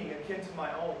some meaning akin to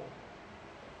my own.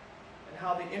 And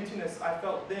how the emptiness I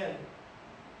felt then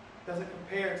doesn't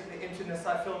compare to the emptiness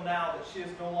I feel now that she is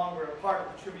no longer a part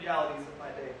of the trivialities of my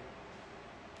day.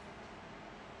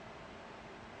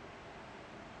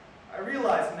 I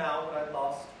realize now what I'd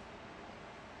lost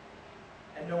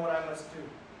and know what I must do.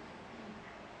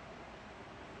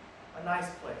 A nice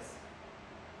place,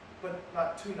 but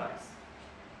not too nice.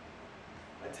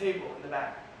 A table in the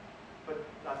back, but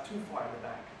not too far in the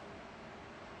back.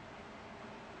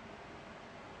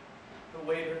 The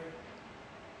waiter,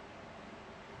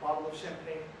 a bottle of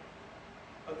champagne,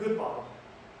 a good bottle,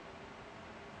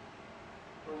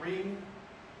 a ring,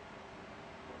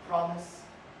 a promise,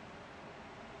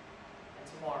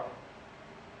 and tomorrow.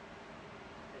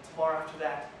 And tomorrow after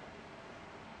that.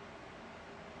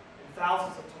 And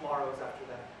thousands of tomorrows after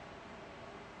that.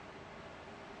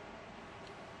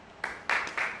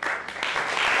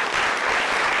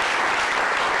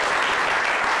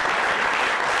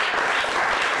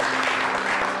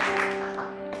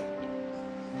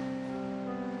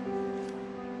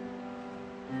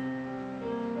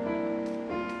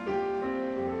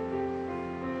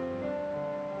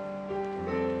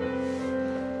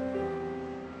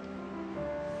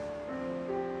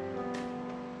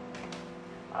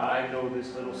 I know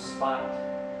this little spot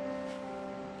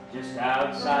just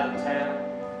outside of town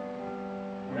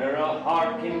where a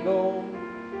heart can go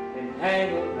and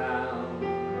hang around,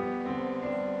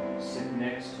 sit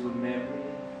next to a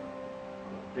memory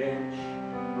on a bench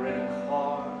or in a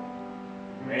car,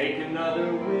 make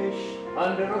another wish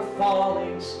under a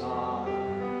falling star.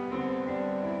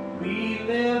 We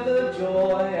live the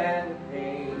joy and the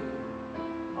pain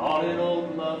on an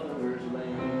old lover's lane.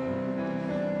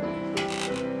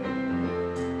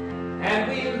 And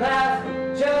we laugh,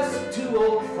 just two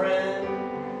old friends,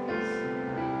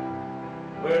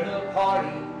 where the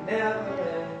party never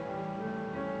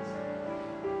ends,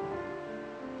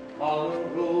 on a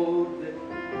road that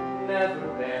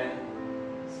never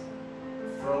ends,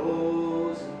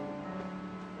 frozen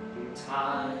in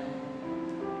time.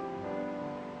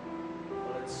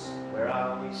 Well, it's where I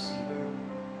always see her,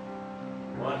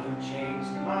 one who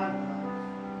changed my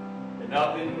life, and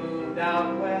up and moved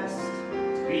out west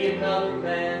to be another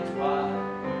man's wife.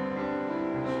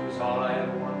 She was all I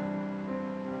ever wanted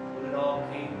when it all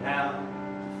came down to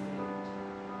fate.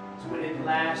 So when at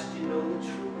last you know the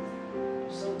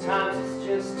truth, sometimes it's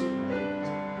just too late.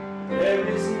 There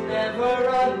is never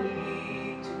a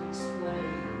need to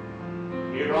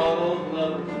explain here on old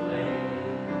Lover's Lane.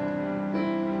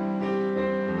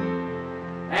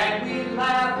 And we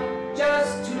laugh,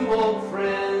 just two old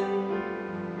friends,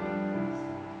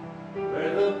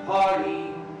 where the party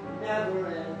never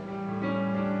ends,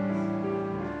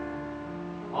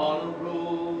 on a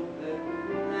road that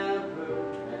never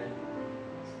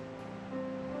ends,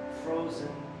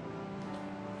 frozen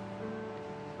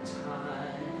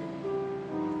time.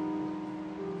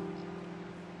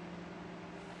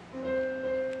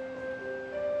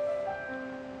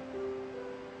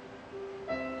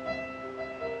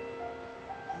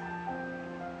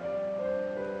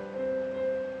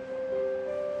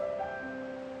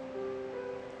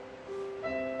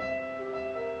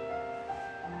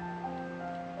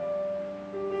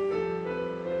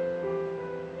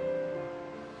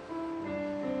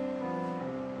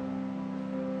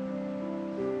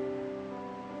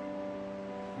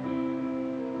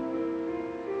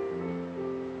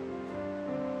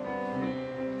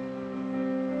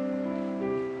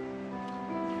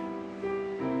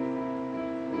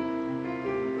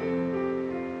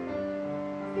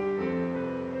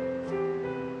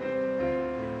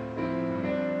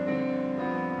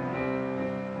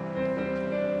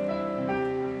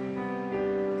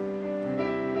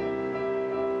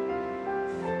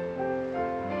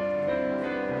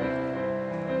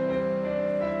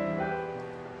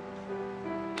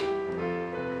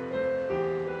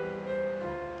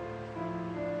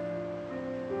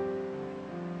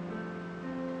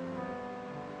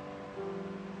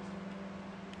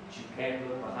 You can't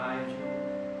look behind you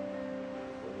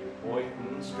when you're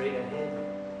pointing straight ahead.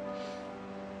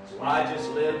 So I just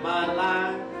live my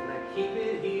life and I keep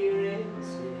it here